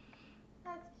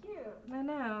 That's cute. I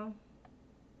know.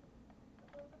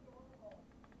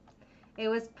 It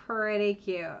was pretty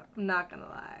cute. I'm not gonna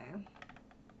lie.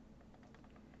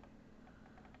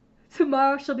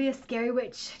 Tomorrow she'll be a scary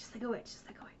witch, just like a witch.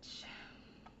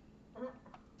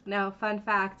 No, fun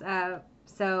fact.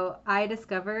 So I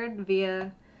discovered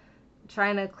via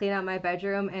trying to clean out my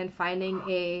bedroom and finding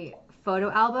a photo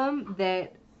album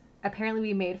that apparently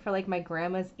we made for like my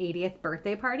grandma's 80th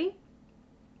birthday party.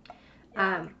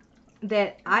 Yeah.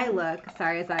 That I look,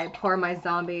 sorry as I pour my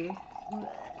zombie.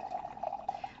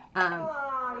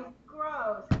 Oh,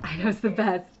 gross. I know, it's the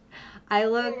best. I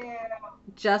look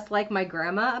just like my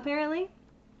grandma apparently,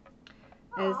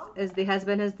 as the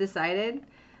husband has decided.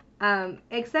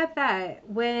 Except that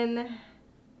when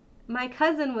my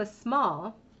cousin was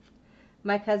small,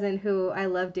 my cousin who I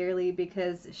love dearly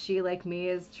because she, like me,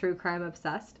 is true crime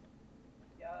obsessed.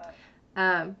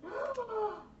 But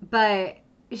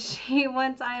she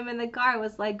one time in the car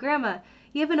was like, Grandma,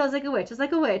 you have a nose like a witch. It's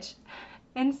like a witch.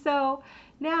 And so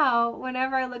now,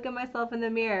 whenever I look at myself in the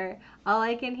mirror, all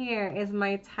I can hear is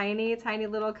my tiny, tiny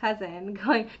little cousin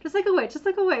going, just like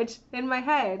a witch, in my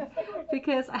head,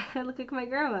 because I look like my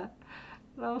grandma.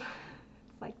 Well,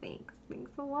 it's like, thanks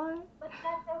a lot. But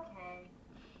that's okay.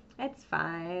 It's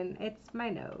fine. It's my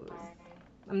nose.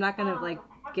 I'm not gonna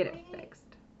get it fixed.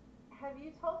 Have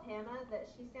you told Hannah that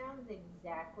she sounds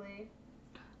exactly?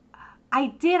 I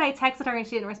did. I texted her and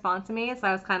she didn't respond to me, so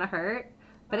I was kind of hurt.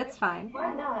 But it's fine.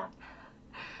 Why not?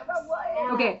 About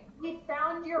what? Okay. We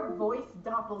found your voice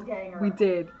doppelganger. We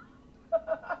did.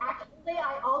 Actually,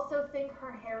 I also think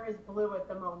her hair is blue at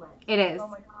the moment. It is. Oh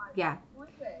my god. Yeah. Who is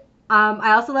it?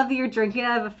 I also love that you're drinking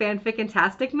out of a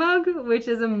Fanfic-tastic mug, which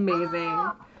is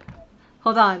amazing.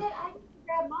 Hold on. I need to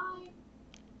grab mine.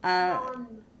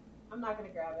 I'm not gonna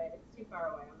grab it. It's too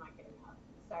far away. I'm not getting up.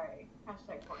 Sorry.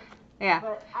 #quarantine. Yeah.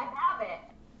 But I have it,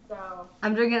 so.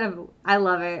 I'm drinking I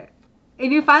love it.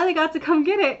 And you finally got to come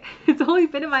get it. It's only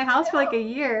been in my house for like a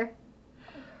year.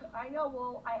 I know.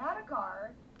 Well, I had a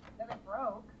car, then it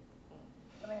broke.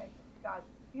 God,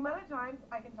 the amount of times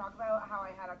I can talk about how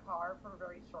I had a car for a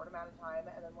very short amount of time,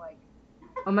 and then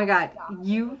Oh my god,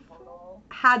 you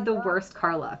had the worst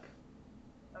car luck.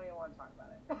 I don't even want to talk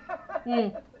about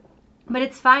it. But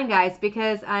it's fine, guys,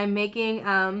 because I'm making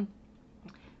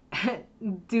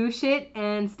Do Shit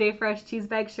and Stay Fresh cheese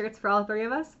bag shirts for all three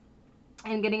of us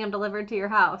and getting them delivered to your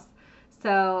house.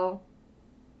 So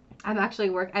I'm actually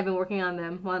I've been working on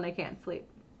them when I can't sleep.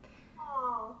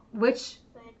 Aww. Which,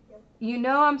 thank you.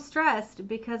 I'm stressed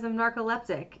because I'm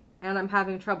narcoleptic and I'm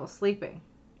having trouble sleeping.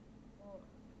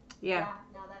 Yeah.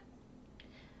 No, that's...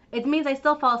 It means I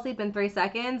still fall asleep in 3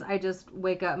 seconds. I just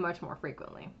wake up much more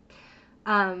frequently.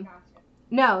 Gotcha.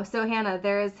 No, so Hannah,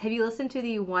 have you listened to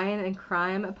the Wine and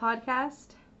Crime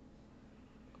podcast?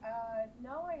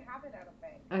 No, I haven't, I don't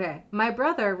think. Okay. My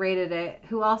brother rated it,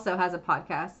 who also has a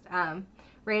podcast,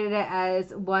 rated it as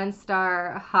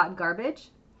 1-star hot garbage.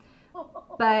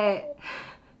 But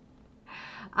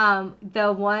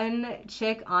the one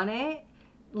chick on it,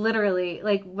 literally,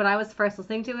 like when I was first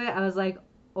listening to it, I was like,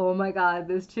 oh my god,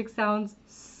 this chick sounds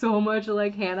so much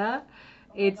like Hannah.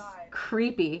 It's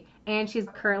creepy. And she's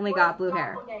currently got blue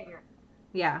hair.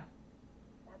 Yeah.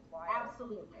 That's wild.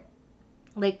 Absolutely.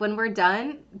 Like when we're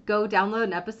done, go download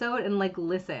an episode and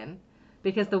listen,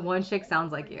 because the one chick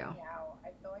sounds like you. I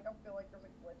feel like there's a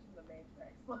glitch in the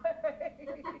Matrix.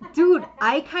 Dude,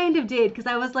 I kind of did, because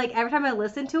I was like, every time I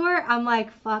listen to her, I'm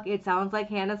like, fuck, it sounds like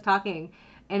Hannah's talking,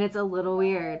 and it's a little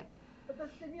weird. But the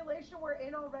simulation we're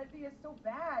in already is so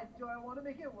bad. Do I want to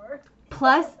make it worse?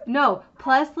 Plus, like... No,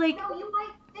 you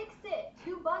might fix it.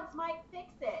 2 bugs might fix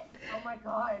it. Oh my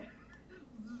god.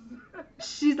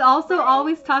 She's also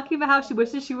always talking about how she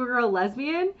wishes she were a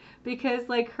lesbian because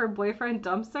her boyfriend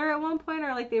dumps her at one point,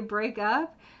 or they break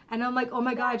up, and I'm like, oh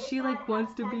my god, she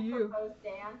wants to be you.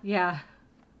 Dan? Yeah.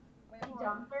 Wait,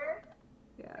 dump her?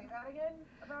 Yeah. Say that again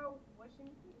about wishing.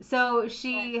 So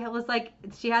she was like,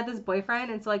 she had this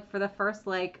boyfriend, and so like for the first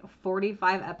like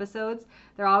 45 episodes,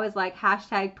 they're always like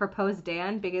hashtag propose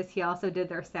Dan because he also did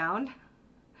their sound,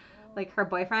 like her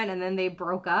boyfriend, and then they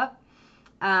broke up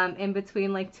in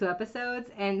between like 2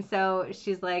 episodes, and so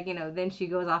she's like, then she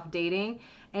goes off dating,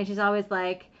 and she's always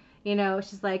like,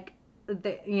 she's like,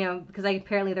 because like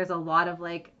apparently there's a lot of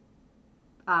like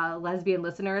lesbian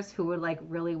listeners who would like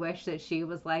really wish that she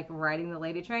was like riding the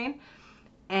lady train.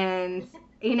 And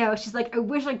she's like, I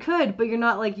wish I could, but you're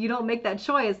not, like, you don't make that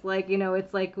choice, like,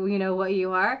 it's like, what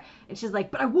you are. And she's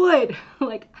like, but I would.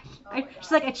 Like,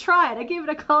 she's like, I tried, I gave it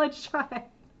a college try.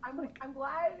 I'm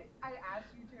glad I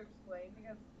asked you to explain,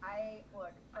 because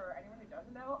look, for anyone who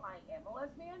doesn't know, I am a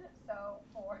lesbian. So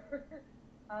for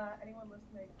anyone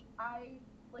listening, I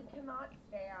like cannot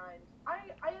stand.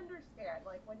 I understand,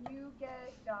 like, when you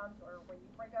get dumped or when you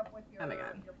break up with your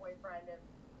boyfriend, if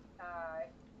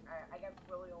I guess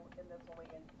really in this only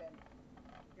instance,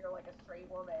 you're like a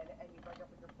straight woman and you break up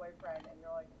with your boyfriend and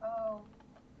you're like, oh,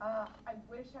 I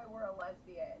wish I were a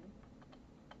lesbian.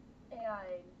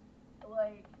 And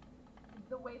like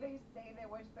the way they say they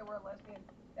wish they were a lesbian,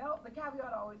 the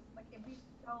caveat always, like, it'd be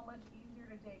so much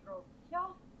easier to date girls.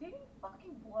 Y'all, dating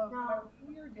fucking blows no matter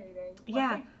who you're dating.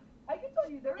 Yeah. Like, I can tell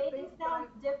you there's things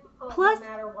sounds difficult plus, no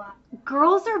matter what.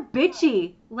 Girls are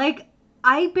bitchy. Like,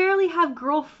 I barely have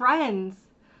girlfriends.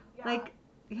 Yeah. Like,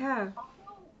 yeah.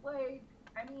 Also, like,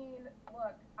 I mean,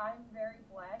 look, I'm very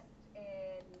blessed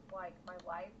in, like, my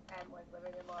life and, like,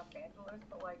 living in Los Angeles,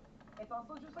 but, like, it's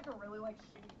also just, like, a really, like,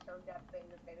 shitty tone-deaf thing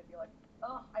to say, to be like,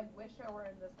 oh, I wish I were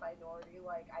in this minority.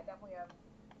 Like, I definitely have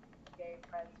gay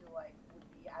friends who, like, would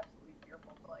be absolutely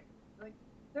fearful to, like,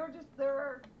 there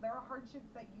are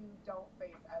hardships that you don't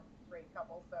face as a straight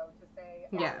couple, so to say,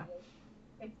 yeah,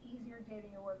 it's easier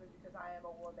dating a woman because I am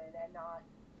a woman and not,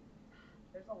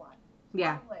 there's a lot.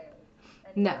 Yeah. Layers.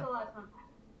 And no. There's a lot of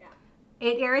yeah.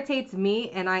 It irritates me,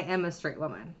 and I am a straight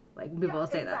woman. Like, people will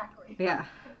say exactly. that. Yeah.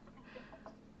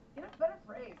 Get a better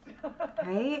phrase.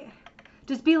 Right?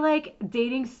 Just be like,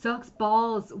 dating sucks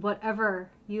balls, whatever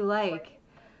you like. Right.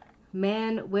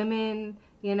 Men, women,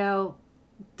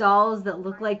 dolls that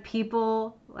look like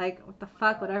people, like, what the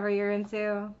fuck, whatever you're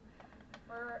into.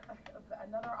 For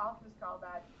another office call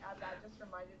that just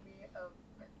reminded me of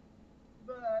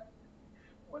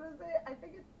what is it? I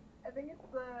think it's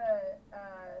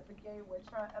the gay witch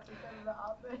hunt episode of The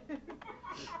Office.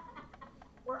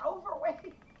 We're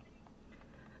overweight.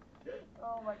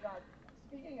 Oh my god.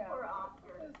 Speaking of,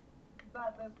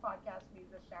 this podcast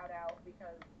needs a shout out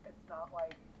because it's not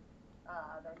like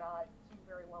they're not two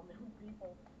very well known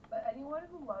people. But anyone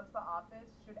who loves The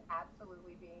Office should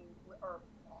absolutely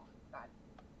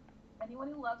anyone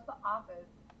who loves The Office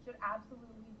should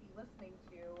absolutely be listening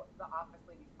to the Office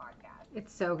Ladies podcast.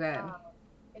 It's so good.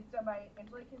 It's done by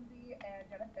Angela Kinsey and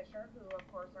Jenna Fisher, who of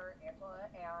course are Angela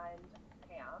and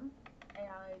Pam,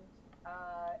 and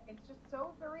it's just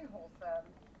so very wholesome.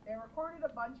 They recorded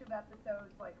a bunch of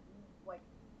episodes, like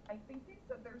I think they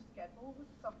said their schedule was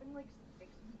something like 6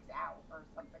 weeks out or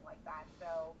something like that.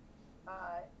 So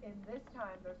in this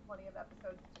time, there's plenty of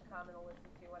episodes to come and listen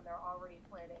to, and they're already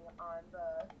planning on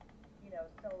the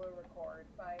solo record.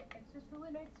 But it's just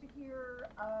really nice to hear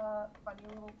funny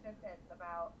little tidbits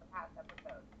about the past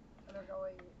episodes. And they're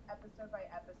going episode by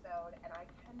episode, and I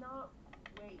cannot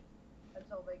wait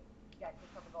until they get to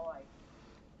some of the like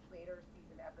later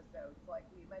season episodes. Like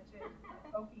we mentioned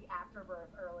Okie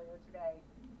Afterbirth earlier today.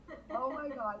 Oh my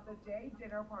god, the day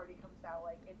Dinner Party comes out,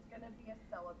 like it's gonna be a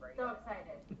celebration. So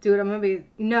excited. Dude, I'm gonna be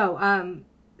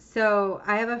so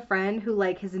I have a friend who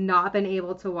like has not been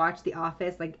able to watch The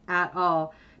Office like at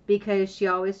all because she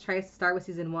always tries to start with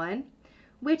season 1,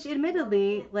 which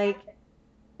admittedly like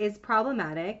is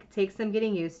problematic, takes some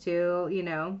getting used to, It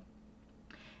would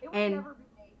never be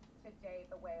made today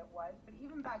the way it was, but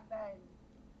even back then,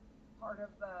 part of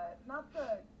not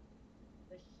the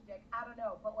shtick, I don't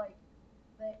know, but like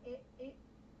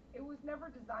it was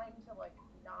never designed to like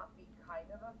not be kind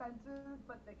of offensive,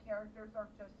 but the characters are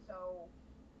just so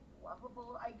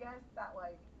lovable, I guess, that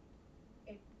like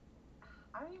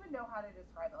I don't even know how to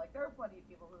describe it. Like there are plenty of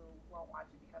people who won't watch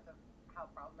it because of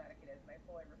how problematic it is, and I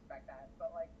fully respect that.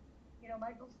 But like,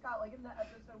 Michael Scott, like in the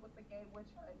episode with the gay witch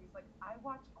hunt, he's like, I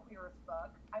watch Queer as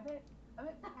Fuck. I meant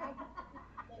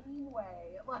plain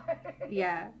way. Like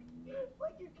yeah.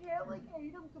 Like you can't like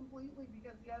hate him completely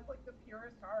because he has like the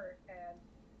purest heart. And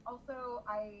also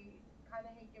I kind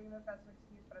of hate giving the best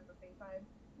excuse, but at the same time,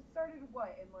 he started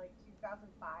what in like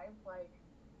 2005. Like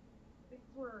things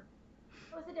were.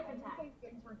 It was a different time. I think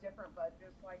things were different, but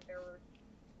just like there were.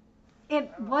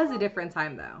 It was a different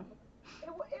time though.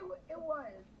 It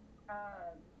was.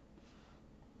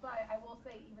 But I will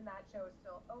say, even that show is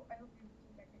still. Oh, I hope you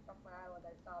didn't get kicked off my island.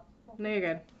 I stopped. No, you're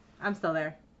good. I'm still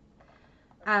there.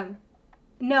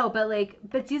 No,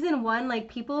 but season 1, like,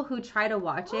 people who try to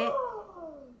watch it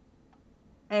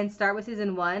and start with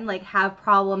season 1, like, have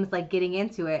problems, like, getting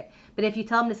into it. But if you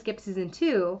tell them to skip season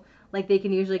 2, like, they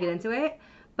can usually get into it.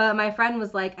 But my friend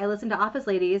was like, I listened to Office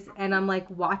Ladies, and I'm, like,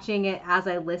 watching it as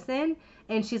I listen.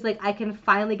 And she's like, I can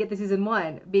finally get to season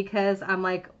 1 because I'm,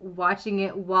 like, watching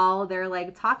it while they're,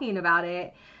 like, talking about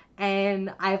it.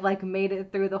 And I've, like, made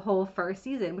it through the whole first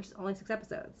season, which is only 6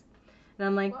 episodes. And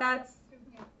I'm like, that's...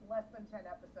 less than 10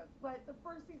 episodes. But the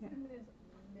first season is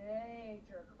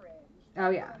major cringe. Oh,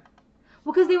 yeah.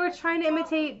 Well, because they were trying to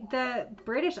imitate the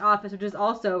British Office, which is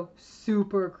also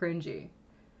super cringy.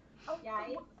 Oh, yeah.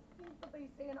 One of the things that they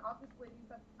say in Office Ladies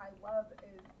that I love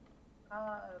is,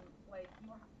 like,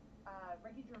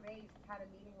 Ricky Gervais had a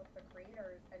meeting with the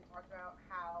creators and talked about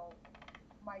how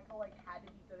Michael, like, had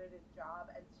to be good at his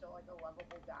job and still, like, a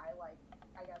lovable guy. Like,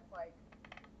 I guess, like,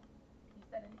 he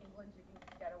said in England you can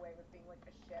get away with being, like,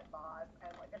 a shit boss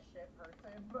and, like, a shit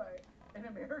person, but in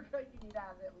America you need to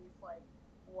have at least, like,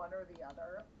 one or the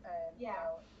other. And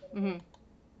so,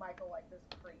 Michael, like, this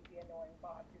crazy, annoying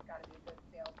boss who's got to be a good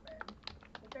salesman,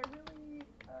 which I really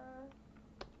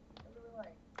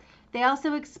like. They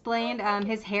also explained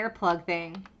his hair plug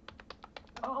thing.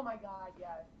 Oh my god,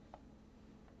 yes.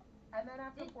 And then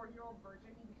after 40-Year-Old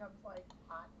Virgin, he becomes, like,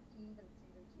 Hot Steve in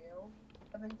season 2.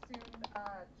 And then soon,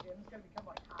 Jim's gonna become,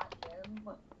 like, Hot Jim.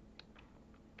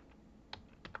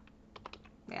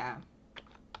 Yeah.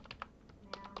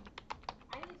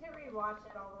 I need to rewatch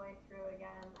it all the way through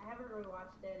again. I haven't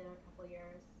rewatched it in a couple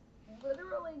years.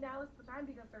 Literally, now is the time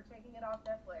because they're taking it off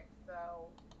Netflix, so...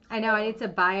 I know, I need to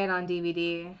buy it on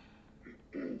DVD.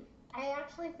 I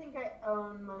actually think I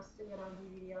own most of it on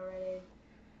DVD already.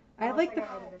 I like the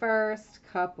first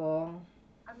couple.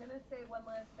 I'm going to say one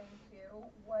last thing, too.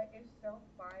 What is so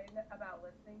fun about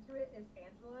listening to it is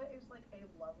Angela is, like, a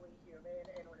lovely human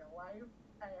in real life.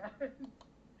 And,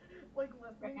 like,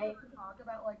 listening to her talk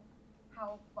about, like,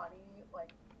 how funny,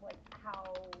 like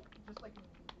how just, like,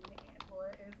 mean Angela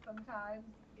is sometimes,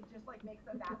 it just, like, makes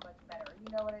it that much better.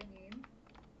 You know what I mean?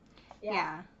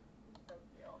 Yeah. It's so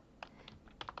cute.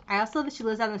 I also love that she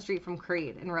lives down the street from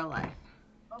Creed in real life.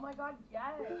 Oh my god,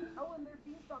 yes! Oh, and their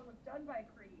theme song was done by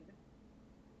Creed.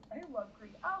 I love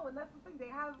Creed. Oh, and that's the thing, they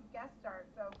have guest stars,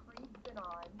 so Creed's been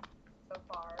on so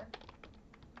far.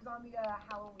 He was on the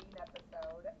Halloween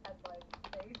episode, and, like,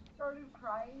 they started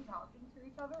crying, talking to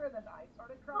each other, and then I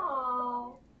started crying.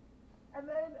 Aww. And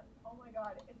then, oh my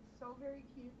god, it's so very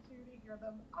cute, too, to hear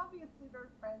them. Obviously, they're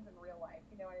friends in real life,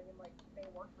 you know what I mean? Like, they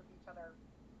work with each other.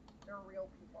 They're real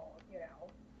people, you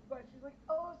know? But she's like,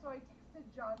 oh, so I texted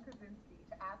John Krasinski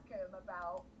to ask him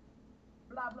about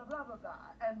blah, blah, blah, blah,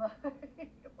 blah. And, like,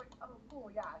 it's like, oh,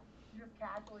 cool, yeah. You just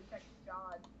casually text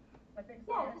John. I think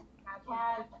so.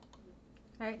 Cash.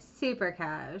 Right, super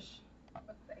cash.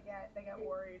 But they get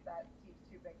worried that Steve's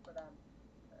too big for them.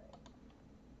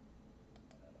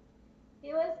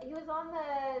 He was on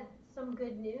some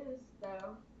good news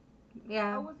though.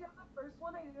 Yeah. Oh, was he on the first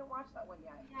one? I didn't watch that one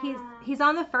yet. Yeah. He's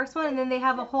on the first one, and then they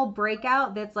have a whole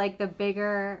breakout that's like the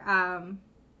bigger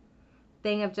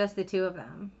thing of just the two of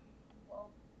them. Well,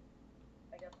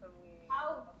 I guess when we.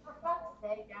 Oh, for fuck's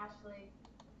sake, Ashley.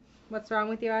 What's wrong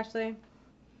with you, Ashley?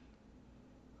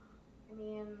 I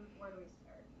mean, where do we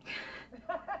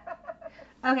start?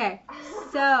 Okay,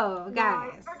 so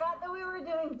guys. I forgot that we were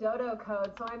doing Dodo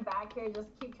code, so I'm back here just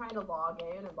keep trying to log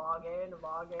in and log in and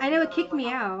log in. I know, it kicked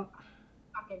me out.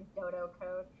 Fucking Dodo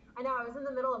code. I know, I was in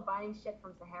the middle of buying shit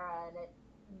from Sahara,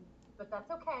 but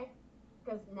that's okay,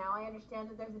 because now I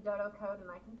understand that there's a Dodo code and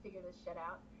I can figure this shit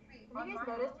out. Have you guys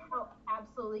noticed how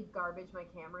absolutely garbage my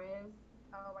camera is?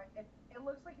 Oh, it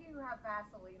looks like you have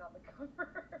Vaseline on the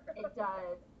cover. It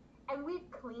does. And we've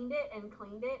cleaned it, and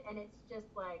it's just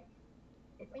like,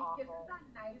 it's awful. It gives it that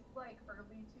nice, like,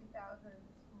 early 2000s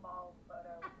mall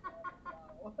photo.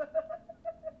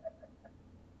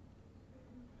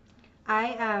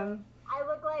 I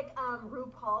look like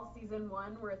RuPaul season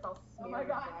 1 where it's all smeared. Oh my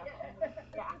god.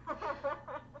 Yeah.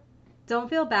 Don't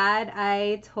feel bad.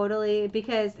 I totally,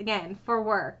 because again, for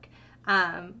work,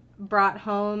 brought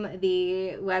home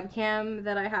the webcam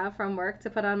that I have from work to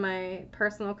put on my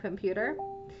personal computer.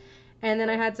 And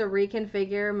then I had to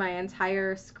reconfigure my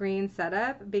entire screen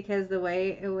setup because the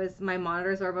way it was, my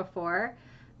monitors were before,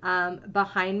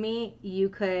 behind me, you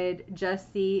could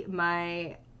just see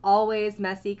my always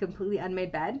messy, completely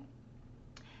unmade bed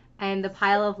and the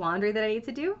pile of laundry that I need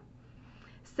to do.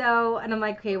 So, and I'm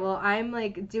like, okay, well, I'm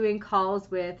like doing calls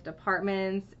with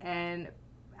departments and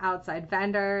outside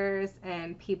vendors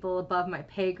and people above my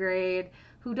pay grade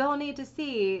who don't need to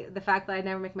see the fact that I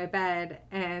never make my bed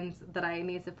and that I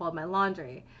need to fold my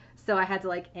laundry. So I had to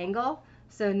like angle.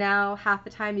 So now half the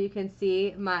time you can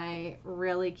see my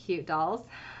really cute dolls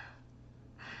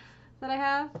that I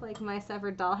have, like my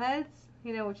severed doll heads,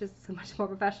 which is so much more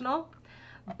professional.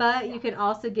 But you can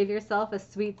also give yourself a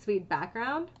sweet, sweet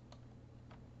background.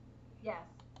 Yes.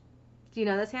 Do you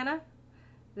know this, Hannah?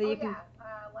 That yeah.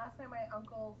 Last time my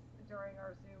uncles during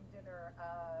our Zoom dinner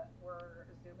were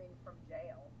Zooming from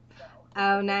jail. So.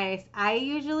 Oh, nice. I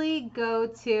usually go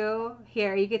to,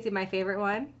 here, you can see my favorite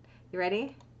one. You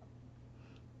ready?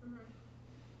 Mm-hmm.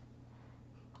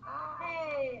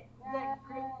 Hey, is that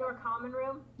Gryffindor common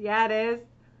room? Yeah, it is.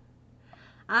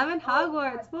 I'm in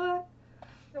Hogwarts, boy.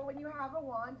 So when you have a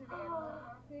wand of animal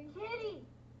crossing, Kitty!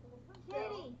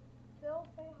 Bill,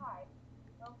 say hi.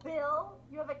 Bill?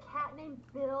 You have a cat named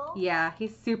Bill? Yeah,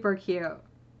 he's super cute.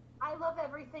 I love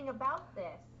everything about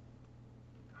this.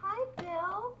 Hi,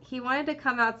 Bill. He wanted to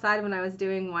come outside when I was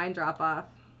doing wine drop-off.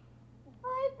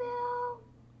 Hi, Bill.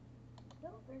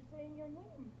 Bill, they're saying your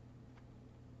name.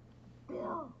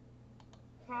 Bill.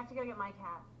 Okay, I have to go get my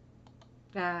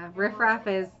cat. Riff Raff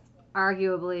is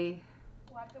arguably...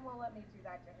 Watson won't let me do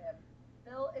that to him.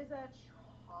 Bill is a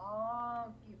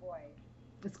chonky boy.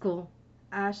 It's cool.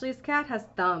 Ashley's cat has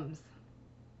thumbs.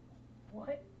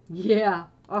 What? Yeah.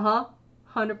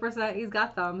 100% he's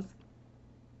got thumbs.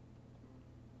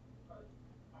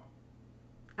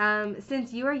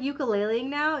 Since you are ukuleleing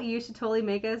now, you should totally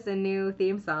make us a new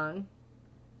theme song.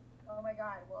 Oh my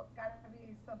god, well it's gotta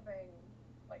be something,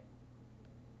 like,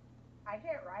 I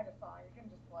can't write a song, you can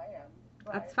just play them.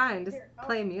 That's fine, just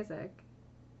play music.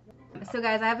 So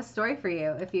guys, I have a story for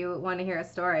you if you want to hear a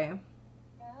story.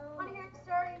 Want to hear a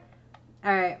story?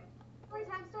 Alright. Story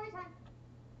time.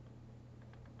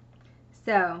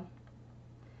 So,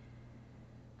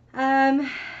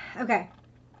 okay.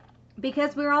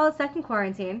 Because we're all at second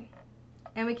quarantine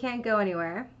and we can't go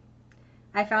anywhere,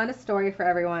 I found a story for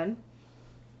everyone.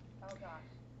 Oh gosh.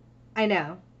 I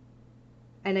know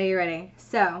you're ready.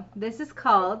 So, this is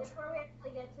called... Before we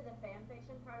actually get to the fan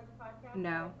fiction part of the podcast, No.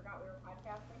 I forgot we were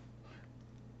podcasting.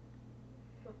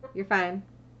 You're fine.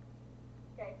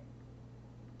 Okay.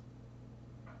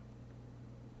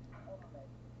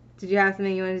 Did you have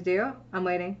something you wanted to do? I'm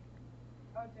waiting.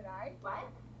 Oh, did I? What?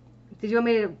 Did you want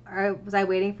me to... was I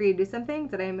waiting for you to do something?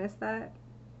 Did I miss that?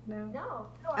 No? No.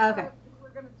 Okay. We're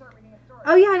going to start reading a story.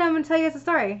 Oh yeah, and I'm going to tell you guys a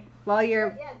story while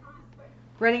you're Yeah.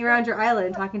 running around your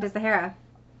island talking to Sahara.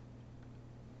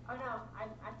 Oh no, I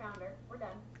found her. We're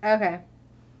done. Okay.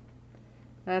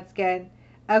 That's good.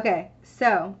 Okay,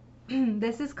 so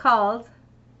this is called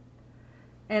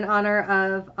in honor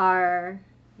of our,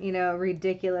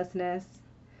 ridiculousness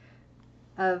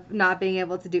of not being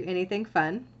able to do anything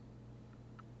fun.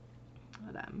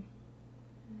 Hold on.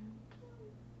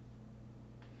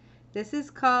 This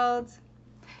is called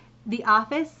The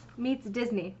Office Meets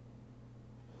Disney.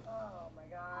 Oh my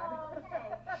god. Oh,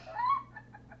 okay.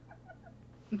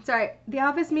 Sorry, The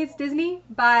Office Meets Disney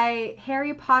by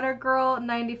Harry Potter Girl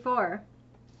 94.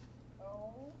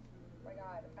 Oh my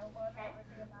god. I love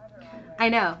everything about her already. I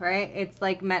know, right? It's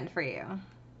like meant for you.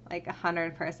 Like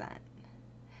 100%.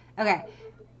 Okay. Yeah, I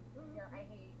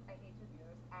hate to do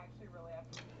this. I actually really have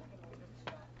to pee. Can we just do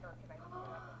that? Or can I do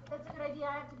that? That's a good idea. I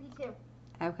have to pee too.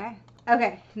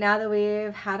 Okay, now that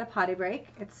we've had a potty break,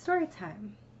 it's story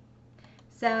time.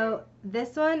 So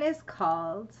this one is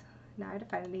called, now I have to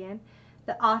find it again,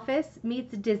 The Office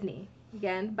Meets Disney,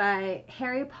 again, by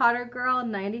Harry Potter Girl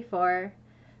 94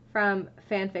 from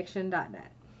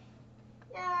fanfiction.net.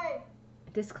 Yay!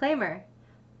 Disclaimer,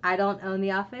 I don't own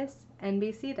The Office,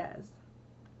 NBC does.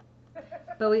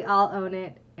 But we all own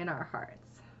it in our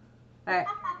hearts. All right.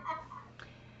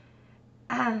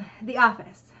 The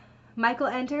Office. Michael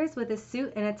enters with a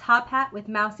suit and a top hat with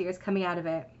mouse ears coming out of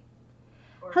it.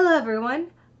 Hello,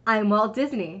 everyone. I'm Walt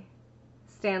Disney.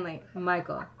 Stanley,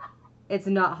 Michael. It's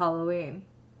not Halloween.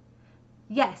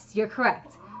 Yes, you're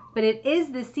correct. But it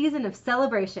is the season of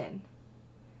celebration.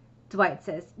 Dwight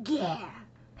says, yeah.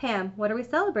 Pam, what are we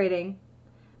celebrating?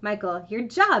 Michael, your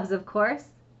jobs, of course.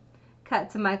 Cut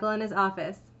to Michael in his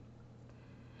office.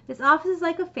 This office is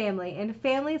like a family, and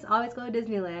families always go to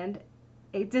Disney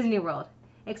World.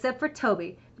 Except for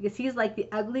Toby, because he's like the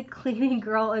ugly cleaning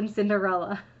girl in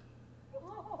Cinderella.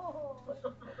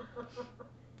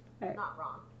 Right. Not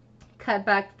wrong. Cut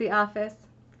back to the office.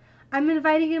 I'm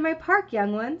inviting you to my park,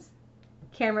 young ones.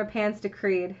 Camera pans to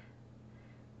Creed.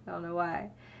 I don't know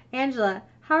why. Angela,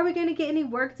 how are we going to get any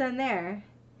work done there?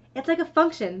 It's like a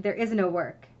function. There is no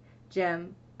work.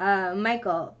 Jim.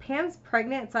 Michael, Pam's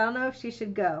pregnant, so I don't know if she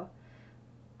should go.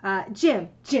 Jim,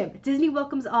 Disney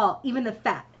welcomes all, even the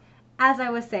fat. As I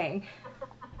was saying.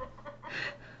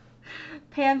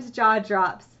 Pam's jaw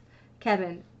drops.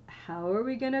 Kevin, how are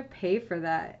we going to pay for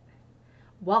that?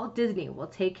 Walt Disney will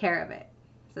take care of it,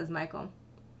 says Michael.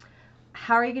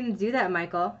 How are you going to do that,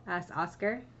 Michael? Asks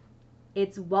Oscar.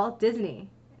 It's Walt Disney,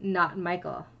 not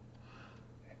Michael.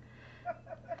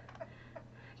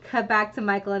 Cut back to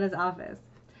Michael in his office.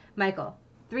 Michael,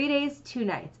 3 days, 2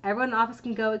 nights. Everyone in the office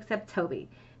can go except Toby.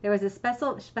 There was a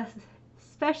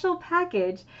special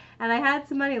package, and I had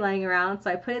some money lying around, so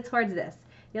I put it towards this.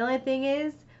 The only thing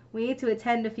is, we need to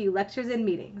attend a few lectures and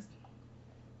meetings.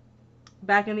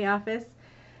 Back in the office,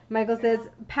 Michael says,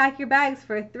 pack your bags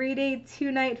for a 3-day,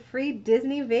 2-night free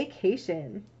Disney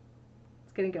vacation.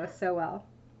 It's going to go so well.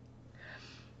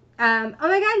 Oh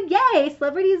my god, yay!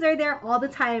 Celebrities are there all the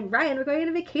time. Ryan, we're going on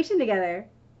a vacation together,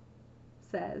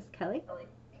 says Kelly.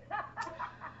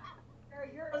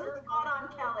 You're spot on,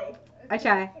 Kelly. I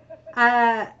try.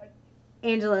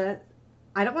 Angela,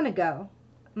 I don't want to go.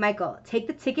 Michael, take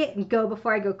the ticket and go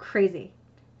before I go crazy.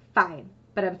 Fine,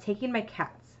 but I'm taking my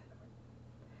cats.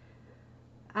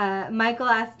 Michael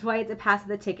asks Dwight to pass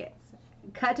the tickets.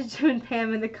 Cut to Jim and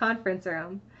Pam in the conference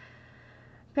room.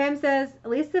 Pam says, at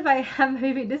least if I have a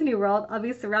movie at Disney World, I'll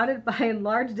be surrounded by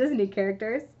enlarged Disney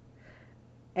characters.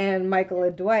 And Michael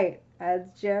and Dwight,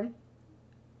 adds Jim.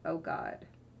 Oh God.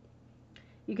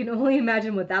 You can only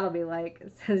imagine what that'll be like,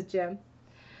 says Jim.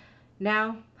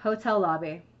 Now, hotel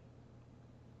lobby.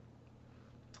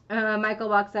 Michael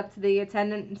walks up to the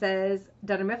attendant and says,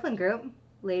 Dunder Mifflin Group.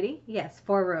 Lady? Yes,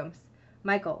 4 rooms.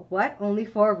 Michael, what? Only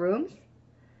 4 rooms?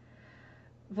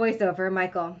 Voiceover,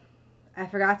 Michael. I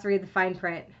forgot to read the fine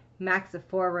print. Max of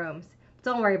 4 rooms.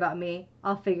 Don't worry about me.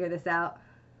 I'll figure this out.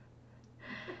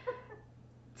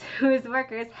 To his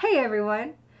workers, hey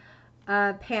everyone.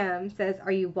 Pam says,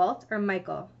 are you Walt or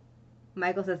Michael?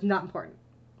 Michael says, not important.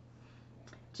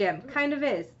 Jim, kind of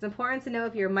is. It's important to know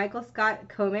if you're Michael Scott,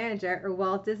 co-manager, or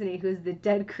Walt Disney, who's the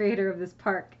dead creator of this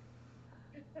park.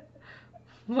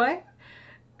 What?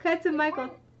 Cut to Michael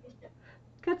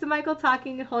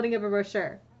talking and holding up a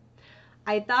brochure.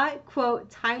 I thought, quote,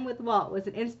 Time with Walt was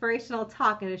an inspirational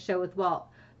talk in a show with Walt.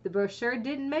 The brochure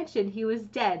didn't mention he was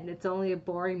dead and it's only a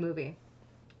boring movie.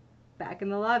 Back in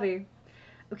the lobby.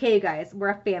 Okay, you guys, we're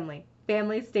a family.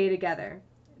 Families stay together.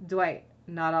 Dwight,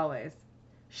 not always.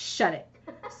 Shut it.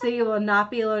 So you will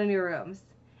not be alone in your rooms.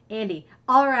 Andy,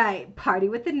 all right, party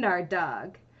with the Nard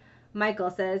Dog. Michael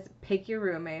says, pick your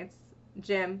roommates.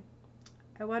 Jim,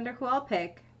 I wonder who I'll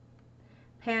pick.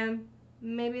 Pam,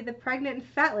 maybe the pregnant and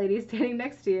fat lady standing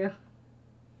next to you.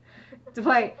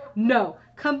 Dwight, no.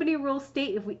 Company rules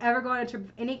state if we ever go on a trip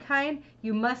of any kind,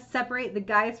 you must separate the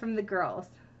guys from the girls.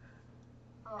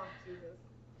 Oh, Jesus.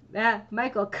 Yeah,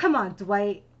 Michael, come on,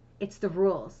 Dwight. It's the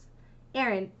rules.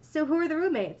 Aaron, so who are the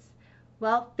roommates?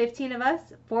 Well, 15 of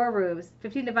us, 4 rooms.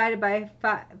 15 divided by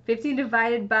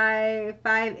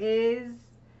 5 is,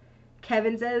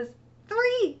 Kevin says,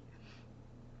 3.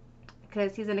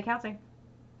 Because he's in accounting.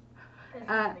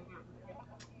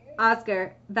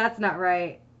 Oscar, that's not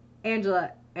right.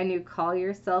 Angela, and you call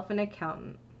yourself an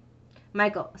accountant.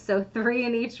 Michael, so 3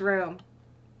 in each room.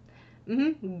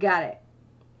 Got it.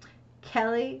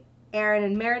 Kelly, Aaron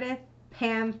and Meredith,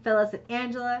 Pam, Phyllis and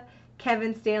Angela,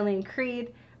 Kevin, Stanley and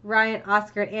Creed, Ryan,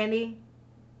 Oscar and Andy.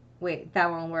 Wait, that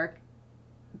won't work.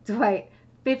 Dwight,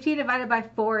 15 divided by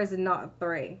 4 is not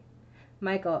 3.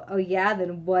 Michael, oh yeah,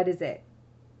 then what is it?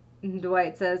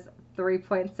 Dwight says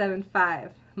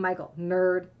 3.75. Michael,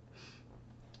 nerd.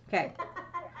 Okay.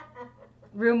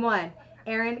 Room 1,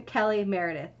 Aaron, Kelly,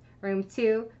 Meredith. Room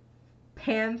 2,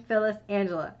 Pam, Phyllis,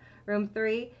 Angela. Room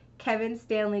 3, Kevin,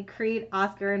 Stanley, Creed,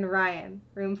 Oscar, and Ryan.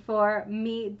 Room 4,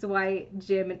 me, Dwight,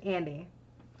 Jim, and Andy.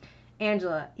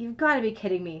 Angela, you've got to be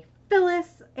kidding me. Phyllis,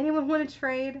 anyone want to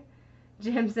trade?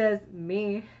 Jim says,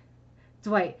 me.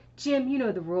 Dwight, Jim, you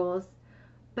know the rules.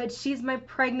 But she's my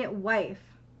pregnant wife.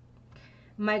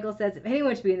 Michael says, if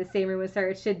anyone should be in the same room as her,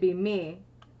 it should be me.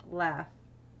 Laugh.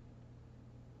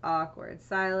 Awkward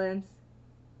silence.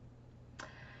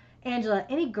 Angela,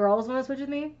 any girls want to switch with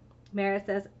me? Meredith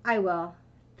says, I will.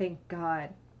 Thank God.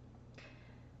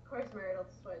 Of course Meredith will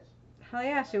switch. Hell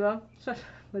yeah, she will.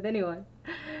 With anyone.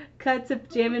 Cut to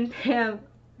Jim and Pam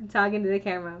talking to the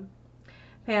camera.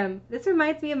 Pam, this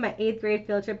reminds me of my 8th grade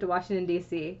field trip to Washington,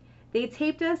 D.C. They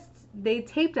taped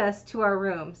us to our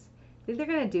rooms. Think they're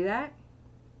going to do that?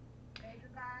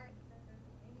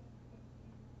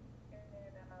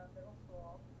 Middle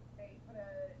school, they put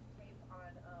a tape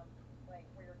on like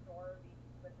where your door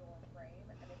meets the door frame,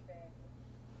 and if it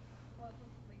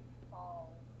closely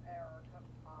falls or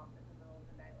comes off in the middle of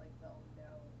the night, like they'll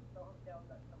know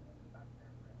that someone's about to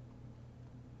enter.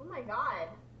 my God.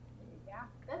 Yeah.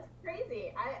 That's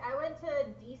crazy. I went to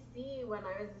DC when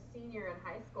I was a senior in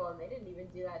high school, and they didn't even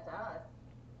do that to us.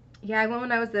 Yeah, I went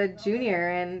when I was a junior,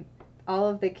 and all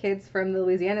of the kids from the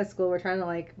Louisiana school were trying to,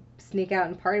 like, sneak out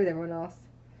and party with everyone else.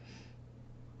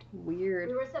 Weird.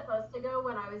 We were supposed to go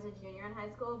when I was a junior in high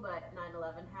school, but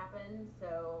 9/11 happened,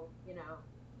 so,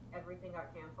 everything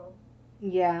got canceled.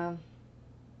 Yeah.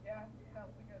 Yeah,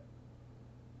 sounds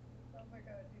like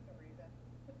a decent reason.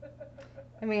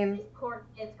 I mean... These poor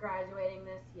kids graduating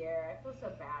this year. I feel so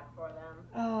bad for them.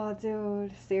 Oh,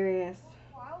 dude. Serious.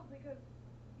 Well, wild because,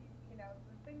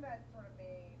 the thing that sort of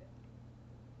made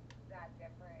that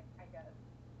different, I guess,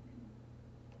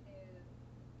 is,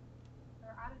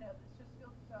 or I don't know, this just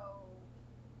feels so,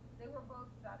 they were both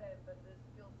sudden, but this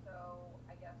feels so,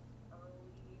 I guess,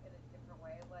 early in a different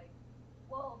way. Like,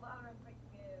 well, now that I'm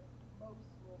thinking if most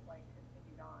schools, like,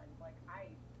 continued on, like, I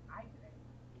didn't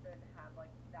even have,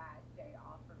 like, that day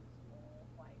off from school.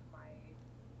 Like,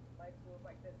 my school was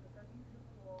like this, but there's usually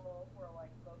school where,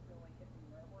 like, most of the only kids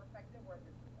in Europe were affected, where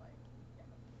this is, like, yeah,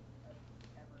 that's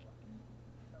everyone.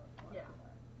 So it's not Yeah.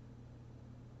 everywhere.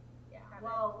 Yeah.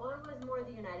 Well, one was more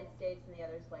the United States, and the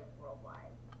other's, like,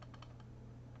 worldwide.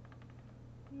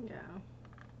 Yeah.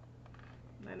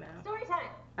 I know. Story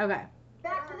time. Okay.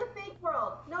 Back to the fake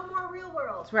world. No more real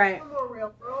world. That's right. No more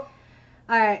real world.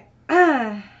 All right.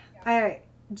 All right.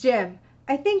 Jim,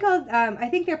 I think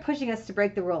they're pushing us to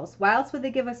break the rules. Why else would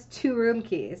they give us 2 room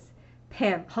keys?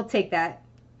 Pam, I'll take that.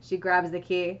 She grabs the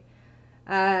key.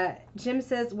 Jim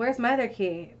says, "Where's my other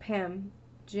key?" Pam,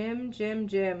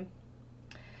 Jim.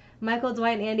 Michael,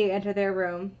 Dwight, and Andy enter their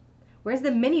room. "Where's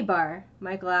the mini bar?"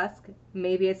 Michael asks.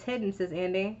 "Maybe it's hidden," says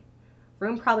Andy.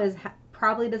 "Room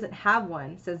probably doesn't have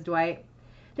one," says Dwight.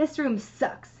 "This room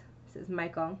sucks," says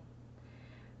Michael.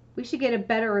 "We should get a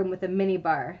better room with a mini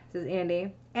bar," says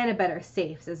Andy. "And a better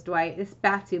safe," says Dwight. "This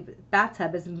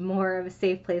bathtub is more of a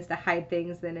safe place to hide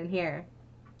things than in here."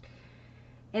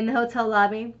 In the hotel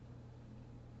lobby,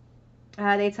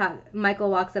 they talk.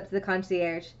 Michael walks up to the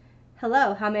concierge.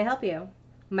 "Hello, how may I help you?"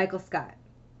 Michael Scott.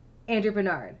 Andrew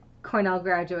Bernard, Cornell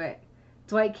graduate.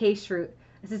 Dwight K. Schrute,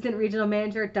 Assistant Regional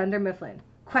Manager, Dunder Mifflin.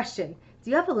 Question: do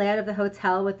you have a layout of the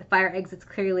hotel with the fire exits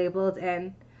clearly labeled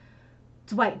and...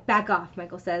 Dwight, back off,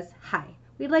 Michael says. "Hi,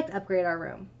 we'd like to upgrade our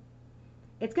room."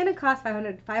 "It's going to cost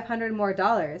 $500 more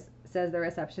dollars," says the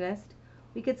receptionist.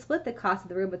 "We could split the cost of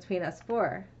the room between us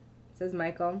 4, says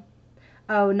Michael.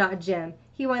 "Oh, not Jim.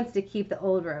 He wants to keep the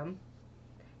old room."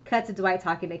 Cut to Dwight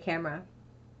talking to camera.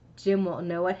 "Jim won't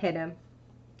know what hit him."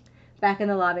 Back in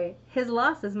the lobby. "His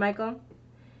loss," says Michael.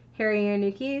 "Here are your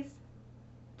new keys."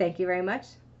 "Thank you very much."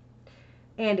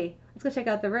 "Andy, let's go check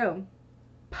out the room."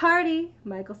 "Party,"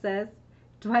 Michael says.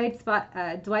 Dwight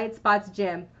spots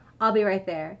Jim. "I'll be right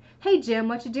there." "Hey, Jim,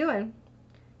 what you doing?"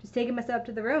 "Just taking myself up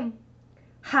to the room."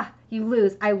 "Ha, you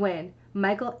lose, I win.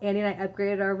 Michael, Andy, and I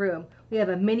upgraded our room. We have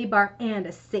a mini bar and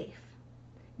a safe."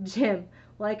 "Jim,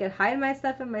 well, I could hide my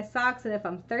stuff in my socks, and if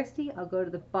I'm thirsty, I'll go to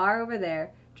the bar over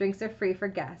there. Drinks are free for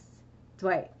guests."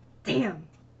 Dwight, "Damn."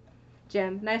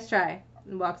 Jim, "Nice try,"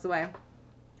 and walks away.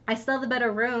 "I still have the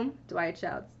better room," Dwight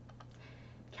shouts.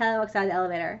 Kelly walks out of the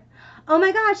elevator. "Oh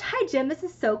my gosh, hi Jim, this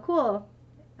is so cool."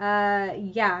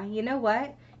 Yeah, you know what?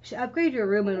 You should upgrade your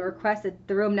room and request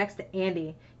the room next to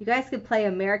Andy. You guys could play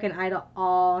American Idol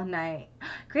all night."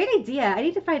 "Great idea. I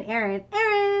need to find Aaron."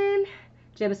 "Aaron!"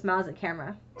 Jim smiles at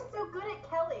camera. You're so good at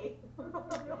Kelly. You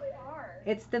really are.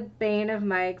 It's the bane of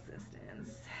my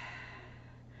existence.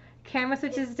 Camera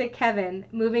switches to Kevin,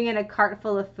 moving in a cart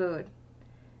full of food.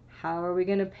 "How are we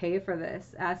going to pay for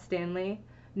this?" asks Stanley.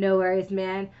 "No worries,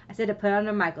 man. I said to put it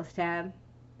under Michael's tab."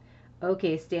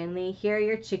 "Okay, Stanley, here are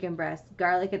your chicken breasts,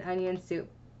 garlic and onion soup."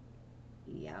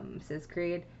 "Yum," says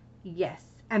Creed. "Yes,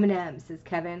 M&M's," says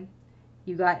Kevin.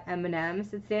 "You got M&M's,"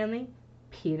 said Stanley.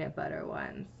 "Peanut butter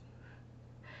ones."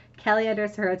 Kelly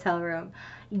enters her hotel room.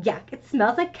 "Yuck, it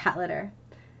smells like cat litter."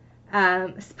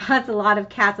 Spots a lot of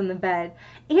cats on the bed.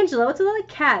 "Angela, what's with all the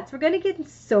cats? We're going to get in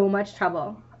so much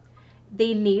trouble."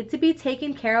 "They need to be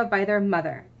taken care of by their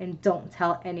mother, and don't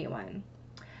tell anyone."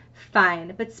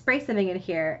 "Fine, but spray something in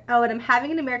here. Oh, and I'm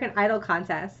having an American Idol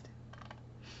contest."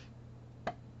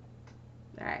 All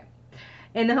right.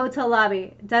 In the hotel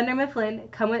lobby, Dunder Mifflin,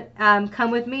 come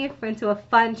with me into a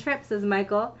fun trip, says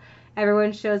Michael.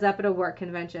 Everyone shows up at a work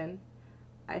convention.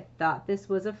 "I thought this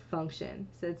was a function,"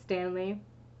 said Stanley.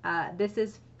 This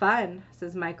is fun,"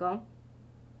 says Michael.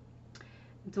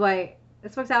 Dwight,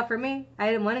 "This works out for me. I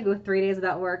didn't want to go 3 days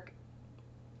without work."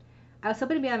 "I was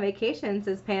hoping to be on vacation,"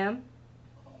 says Pam.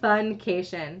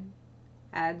 "Funcation,"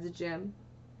 adds Jim.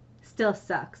 "Still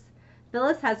sucks.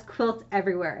 Phyllis has quilts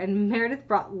everywhere, and Meredith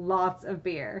brought lots of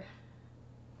beer."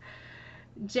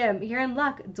 Jim, you're in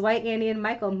luck. Dwight, Andy, and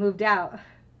Michael moved out.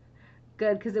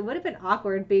 Good, because it would have been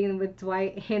awkward being with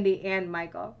Dwight, Andy, and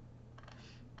Michael.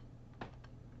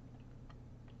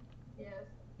 Yes.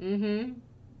 Mm-hmm.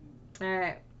 All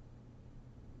right.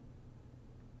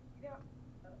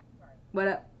 Sorry. What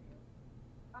up?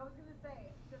 I was gonna say,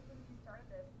 just when you started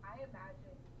this, I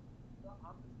imagine the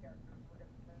Office characters would have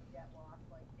get lost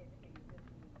like in a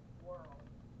Disney World,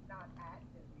 not at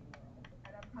Disney World,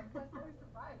 and I'm pleasantly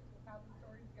surprised with how the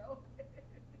stories go.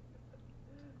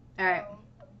 All right.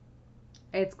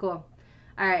 It's cool.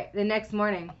 All right. The next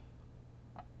morning.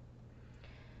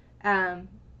 Dunder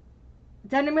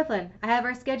Mifflin, I have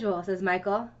our schedule, says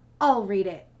Michael. I'll read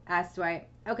it, asks Dwight.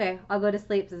 Okay, I'll go to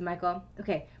sleep, says Michael.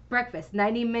 Okay, breakfast,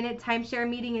 90-minute timeshare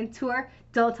meeting and tour.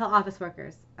 Don't tell office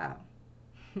workers. Oh.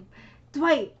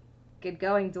 Dwight! Get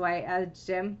going, Dwight, adds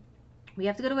Jim. We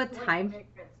have to go to a time...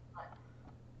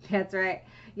 That's right.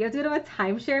 You have to go to a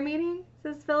timeshare meeting,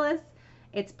 says Phyllis.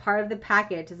 It's part of the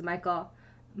package, says Michael.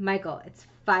 Michael, it's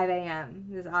 5 a.m.,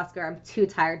 says Oscar. I'm too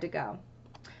tired to go.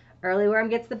 Early worm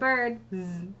gets the bird.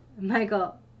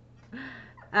 Michael.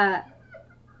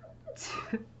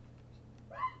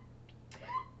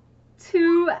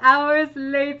 2 hours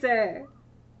later.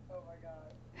 Oh my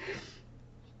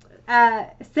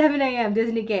god. 7 a.m.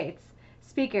 Disney gates.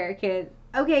 Speaker, kids.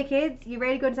 Okay, kids, you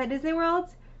ready to go inside Disney World?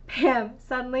 Pam,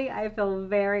 suddenly I feel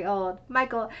very old.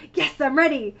 Michael, yes, I'm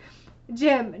ready.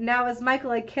 Jim, now is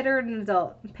Michael a kid or an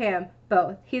adult? Pam,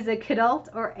 both. He's a kidult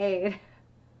or aide?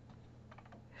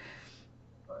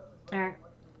 Alright.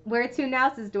 Where to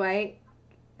now, says Dwight.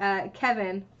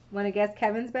 Kevin. Want to guess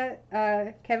Kevin's vote?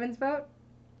 Kevin's vote?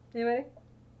 Anybody?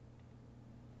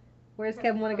 Where does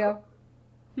Kevin want to go?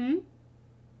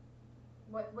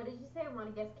 What did you say? I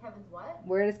want to guess Kevin's what?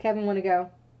 Where does Kevin want to go?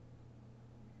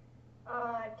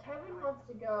 Kevin wants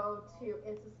to go to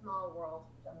It's a Small World.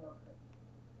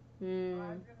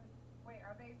 Wait,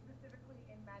 are they specifically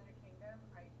in Magic Kingdom?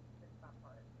 I missed that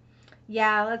part.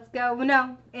 Yeah, let's go. Well,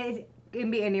 no, it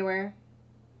can be anywhere.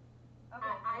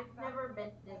 Okay, I've never been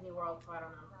to Disney World, so I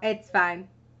don't know. It's fine.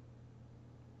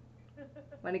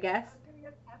 Want to guess? I was going to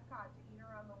guess Epcot to eat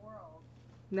around the world.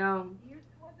 No. He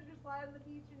used to want to just lie on the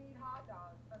beach and eat hot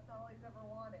dogs. That's all he's ever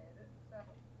wanted. So.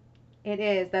 It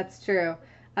is. That's true.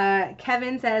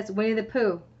 Kevin says Winnie the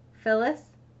Pooh. Phyllis,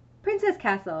 Princess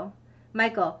Castle.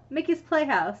 Michael, Mickey's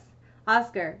Playhouse.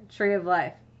 Oscar, Tree of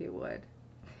Life. He would.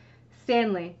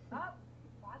 Stanley. Oh,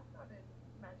 that's not in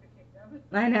Magic Kingdom.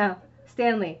 I know.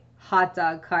 Stanley, Hot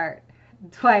Dog Cart.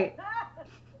 Dwight,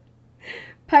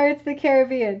 Pirates of the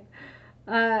Caribbean.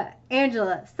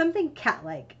 Angela, something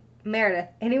cat-like. Meredith,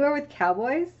 anywhere with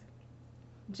cowboys?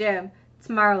 Jim,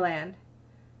 Tomorrowland.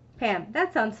 Pam,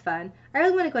 that sounds fun. I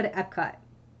really want to go to Epcot,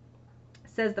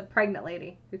 says the pregnant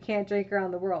lady who can't drink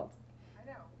around the world. I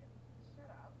know. Shut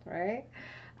up. Right?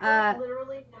 I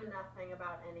literally know nothing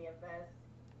about any of this.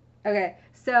 Okay,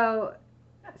 so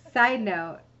side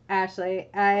note, Ashley,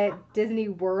 at Disney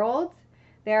World,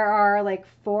 there are like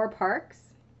 4 parks.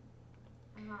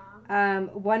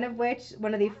 One of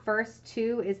the first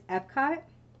 2 is Epcot.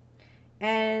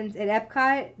 And at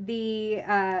Epcot, the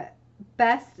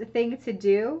best thing to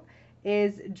do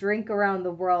is drink around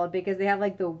the world because they have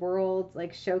like the world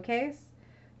like showcase.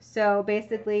 So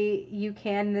basically you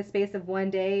can in the space of one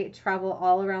day travel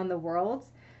all around the world,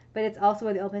 but it's also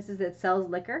one of the only places that sells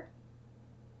liquor.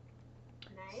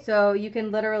 Nice. So you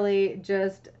can literally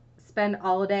just spend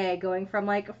all day going from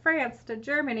like France to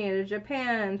Germany to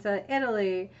Japan to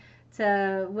Italy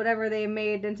to whatever they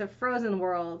made into Frozen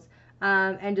World,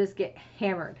 and just get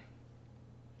hammered.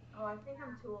 Oh, I think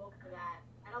I'm too old for that.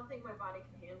 I don't think my body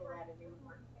can handle that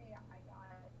anymore. Hey, I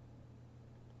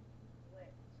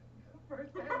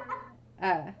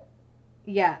got lit.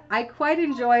 Yeah, I quite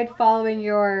enjoyed following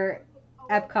your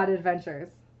Epcot adventures.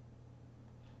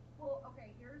 Well,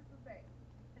 okay, here's the thing.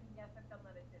 And yes, I've done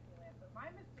that at Disneyland, but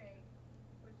my mistake,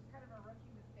 which is kind of a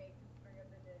rookie mistake considering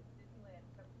I've been to Disneyland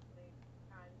 17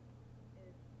 times,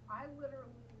 is I literally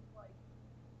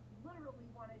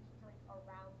wanted to drink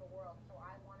around the world. So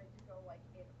I wanted to go like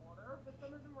in order, but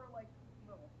some of them were like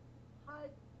little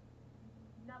huts,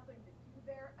 nothing to do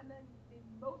there. And then in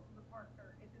most of the parks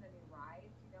there isn't any rides,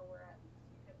 where at least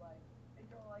you could like, if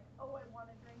you're like, oh, I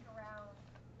want to drink around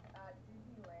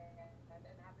Disneyland and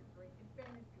have a drink in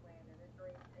Fantasyland and a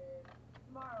drink in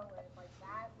Tomorrowland, like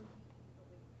that would be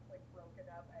easily like broken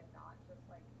up and not just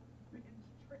like binge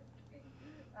drinking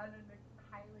at an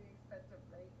highly expensive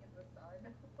rate in the sun.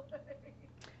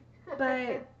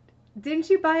 But didn't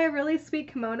you buy a really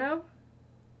sweet kimono?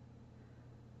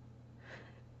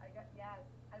 Yes,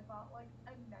 I bought like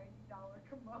a $90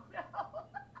 kimono.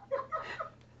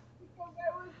 Because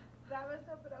that was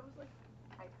a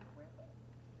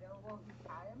available at these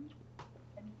times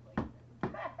and places.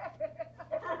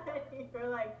 You're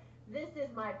like, this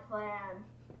is my plan.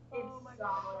 It's Oh my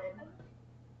god. solid. And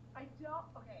I don't.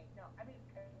 Okay, no. I mean,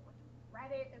 I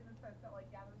read it in the sense that like,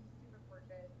 yeah, there's a stupid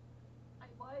purchase. I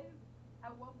was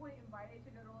at one point invited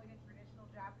to go to like a traditional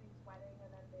Japanese wedding,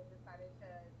 and then they decided to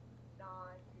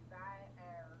not do that.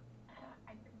 Or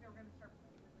I think they were going to start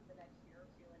planning within the next year or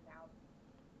two, and now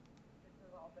this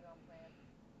has all been on plan.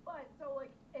 But so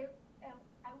like,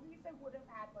 at least I would have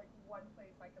had like one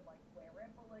place I could like wear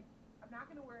it, but like, I'm not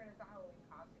going to wear it as a Halloween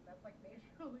costume. That's like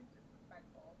majorly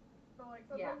disrespectful. So like,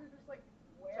 Yeah, sometimes I just like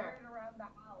wear sure. it around the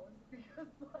house because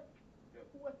like,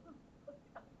 what the fuck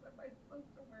else am I supposed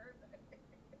to wear that day?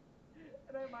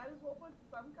 And I might as well put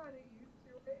some kind of use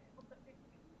to it. Like,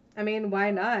 I mean, why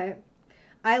not?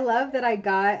 I love that I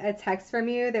got a text from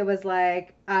you that was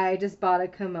like, I just bought a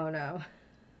kimono.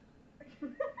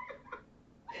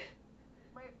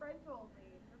 my friend told me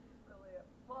this is really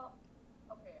well.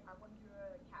 Okay, I want to do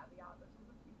a caveat. This was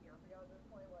a few years ago at this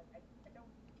point. Like, I don't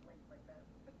drink like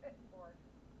this anymore,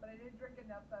 but I did drink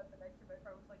enough that the next day my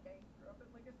friend was like, "Hey, you grew up in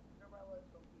like a Cinderella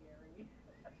topiary."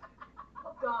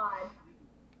 Oh God.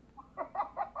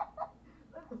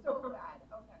 That's so bad.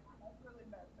 Okay, that's really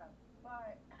messed up.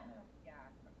 But yeah,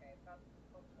 okay, that's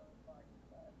really fucked.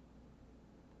 But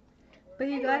But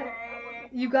we're that was Anyway,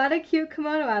 you got a cute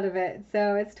kimono out of it,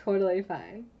 so it's totally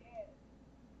fine. it.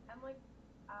 And like,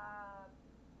 um,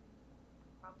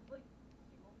 probably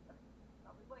like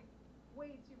probably like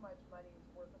way too much money's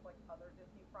worth of like other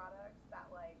Disney products that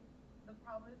like the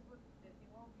problem is with Disney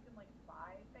World you can like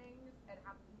buy things and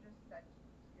have them just sent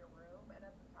to your room and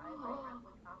at the time I had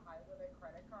like a high limit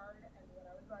credit card and when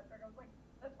I was about to I was like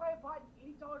that's why I bought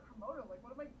an $80 kimono like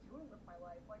what am I doing with my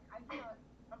life like I cannot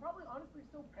I'm probably honestly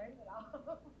still paying it off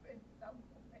in some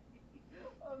way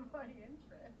on my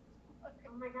interest oh like,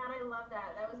 my God, I love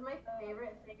that. That was my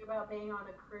favorite thing about being on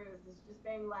a cruise is just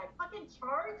being like, fucking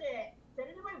charge it.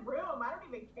 Send it to my room. I don't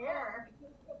even care.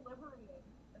 until delivery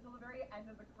until the very end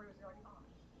of the cruise. You're like, oh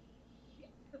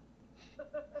shit.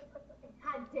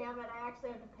 God damn it, I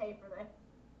actually have to pay for this.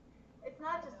 It's I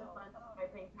not just a know. fun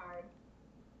swiping card.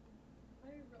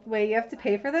 I really Wait, you have love to that.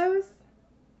 pay for those?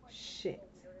 Like Shit. the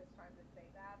weirdest time to say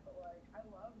that, but like I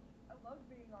love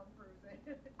being on cruises.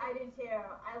 I do too.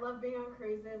 I love being on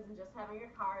cruises and just having a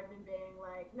card and being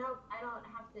like, nope, I don't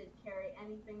have to carry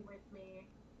anything with me.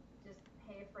 Just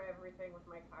pay for everything with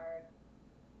my card.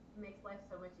 It makes life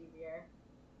so much easier.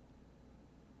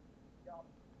 Yup.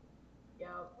 Yo.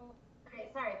 So Okay,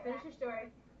 sorry, finish that your story.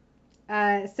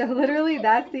 So Oh literally, shit,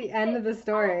 that's shit, the shit, end shit. of the I have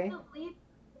story. to leave.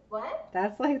 What?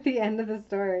 That's like the end of the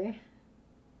story.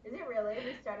 Is it really?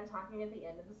 We started talking at the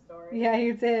end of the story. Yeah,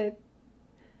 you did.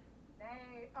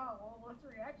 nay. Oh well, let's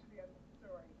react to the end of the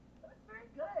story. That was very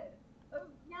good. That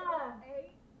was Yeah,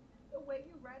 a the way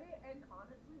you read it and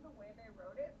honestly the way they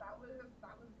wrote it that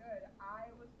was good. I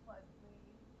was pleasantly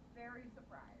very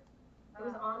surprised. it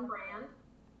was on And like brand.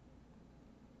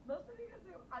 mostly because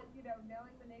you know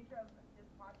knowing the nature of this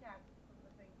podcast and some of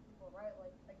the things people write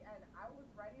like again I was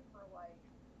ready for like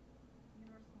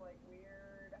either some like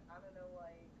weird I don't know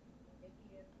like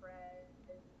Mickey and friends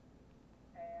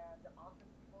and awesome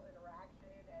people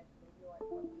interaction and maybe like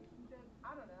relationships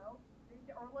I don't know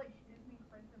or like Disney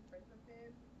prince and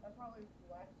princesses that's probably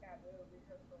less taboo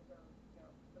because those are you know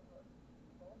supposed to be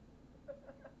people.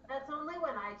 That's only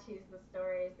when I choose the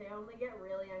stories. They only get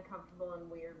really uncomfortable and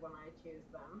weird when I choose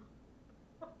them.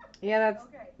 Yeah,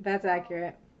 Okay, that's so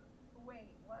accurate. wait,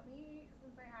 let me,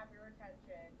 since I have your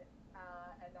attention,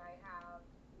 and I have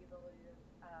the ability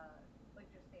to, like,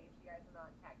 just say if you guys are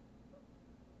not tech people,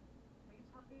 let me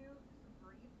tell you just a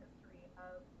brief history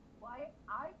of what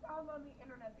I found on the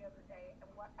internet the other day and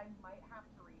what I might have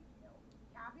to read to you.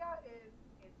 Caveat is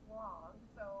it's long,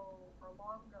 so, or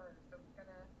longer, so it's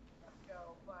gonna have to go,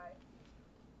 but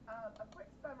a quick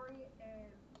summary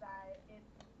is that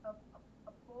it's a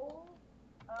bowl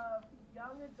of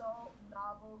young adult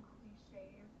novel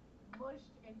cliches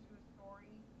mushed into a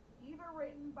story, either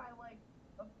written by like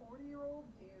a 40-year-old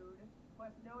dude who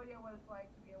has no idea what it's like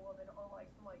to be a woman, or like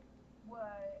some like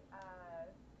what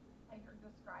I heard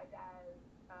described as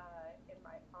in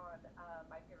my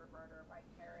favorite murder by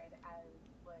Karen as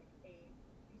like a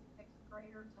sixth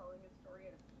grader telling a story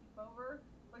at a sleepover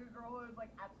like a girl who was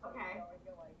like absolutely Okay. going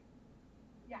to like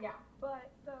yeah Yeah. but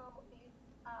so it's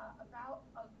about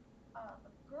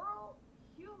a girl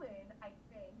human I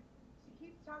think she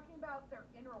keeps talking about their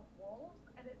inner wolves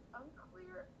and it's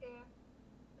unclear if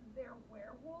they're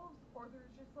werewolves or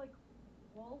there's just like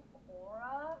wolf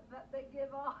aura that they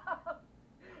give off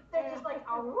They're just like,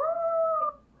 and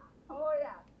oh, oh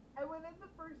yeah and within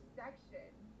the first section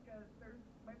because there's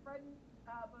my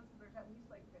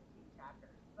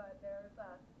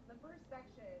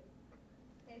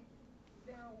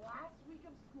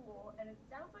and it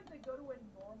sounds like they go to a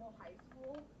normal high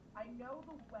school. I know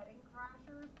the Wedding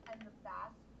Crashers and the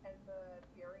Fast and the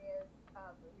Furious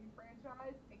movie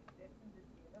franchise exist in this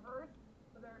universe,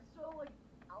 but there are still like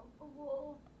alpha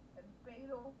wolves and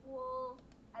beta wolves,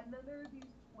 and then there are these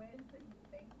twins that you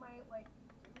think might like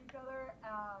do each other.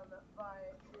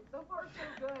 But so far so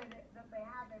good that they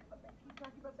have it, but they keep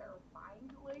talking about their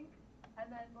mind link,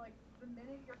 and then like the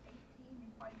minute you're 18,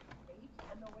 you find your mate,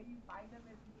 and the way you find them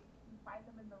is you find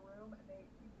them in the room, and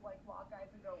you like lock eyes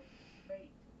and go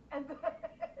mate, and then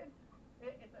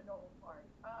it's a normal part.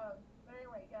 But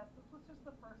anyway, yes, this was just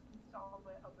the first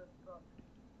installment of this book,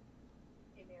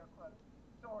 in air quotes,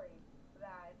 story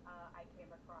that I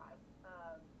came across.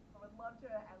 I would love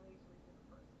to at least read you the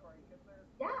first story because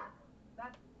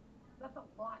that's a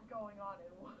lot going on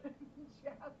in one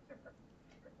chapter.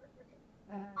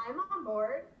 I'm on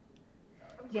board.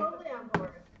 I'm totally on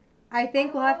board. I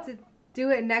think we'll have to do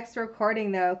it next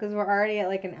recording though, because we're already at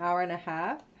like an hour and a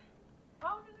half.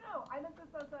 Oh no! I meant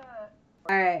this as a.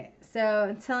 All right. So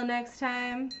until next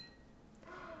time.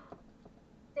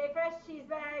 Stay fresh, cheese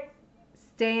bags.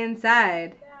 Stay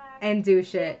inside and do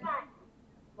shit.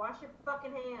 Wash your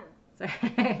fucking hands.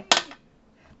 Sorry.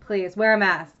 Please wear a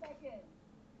mask.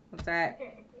 That's all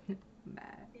right.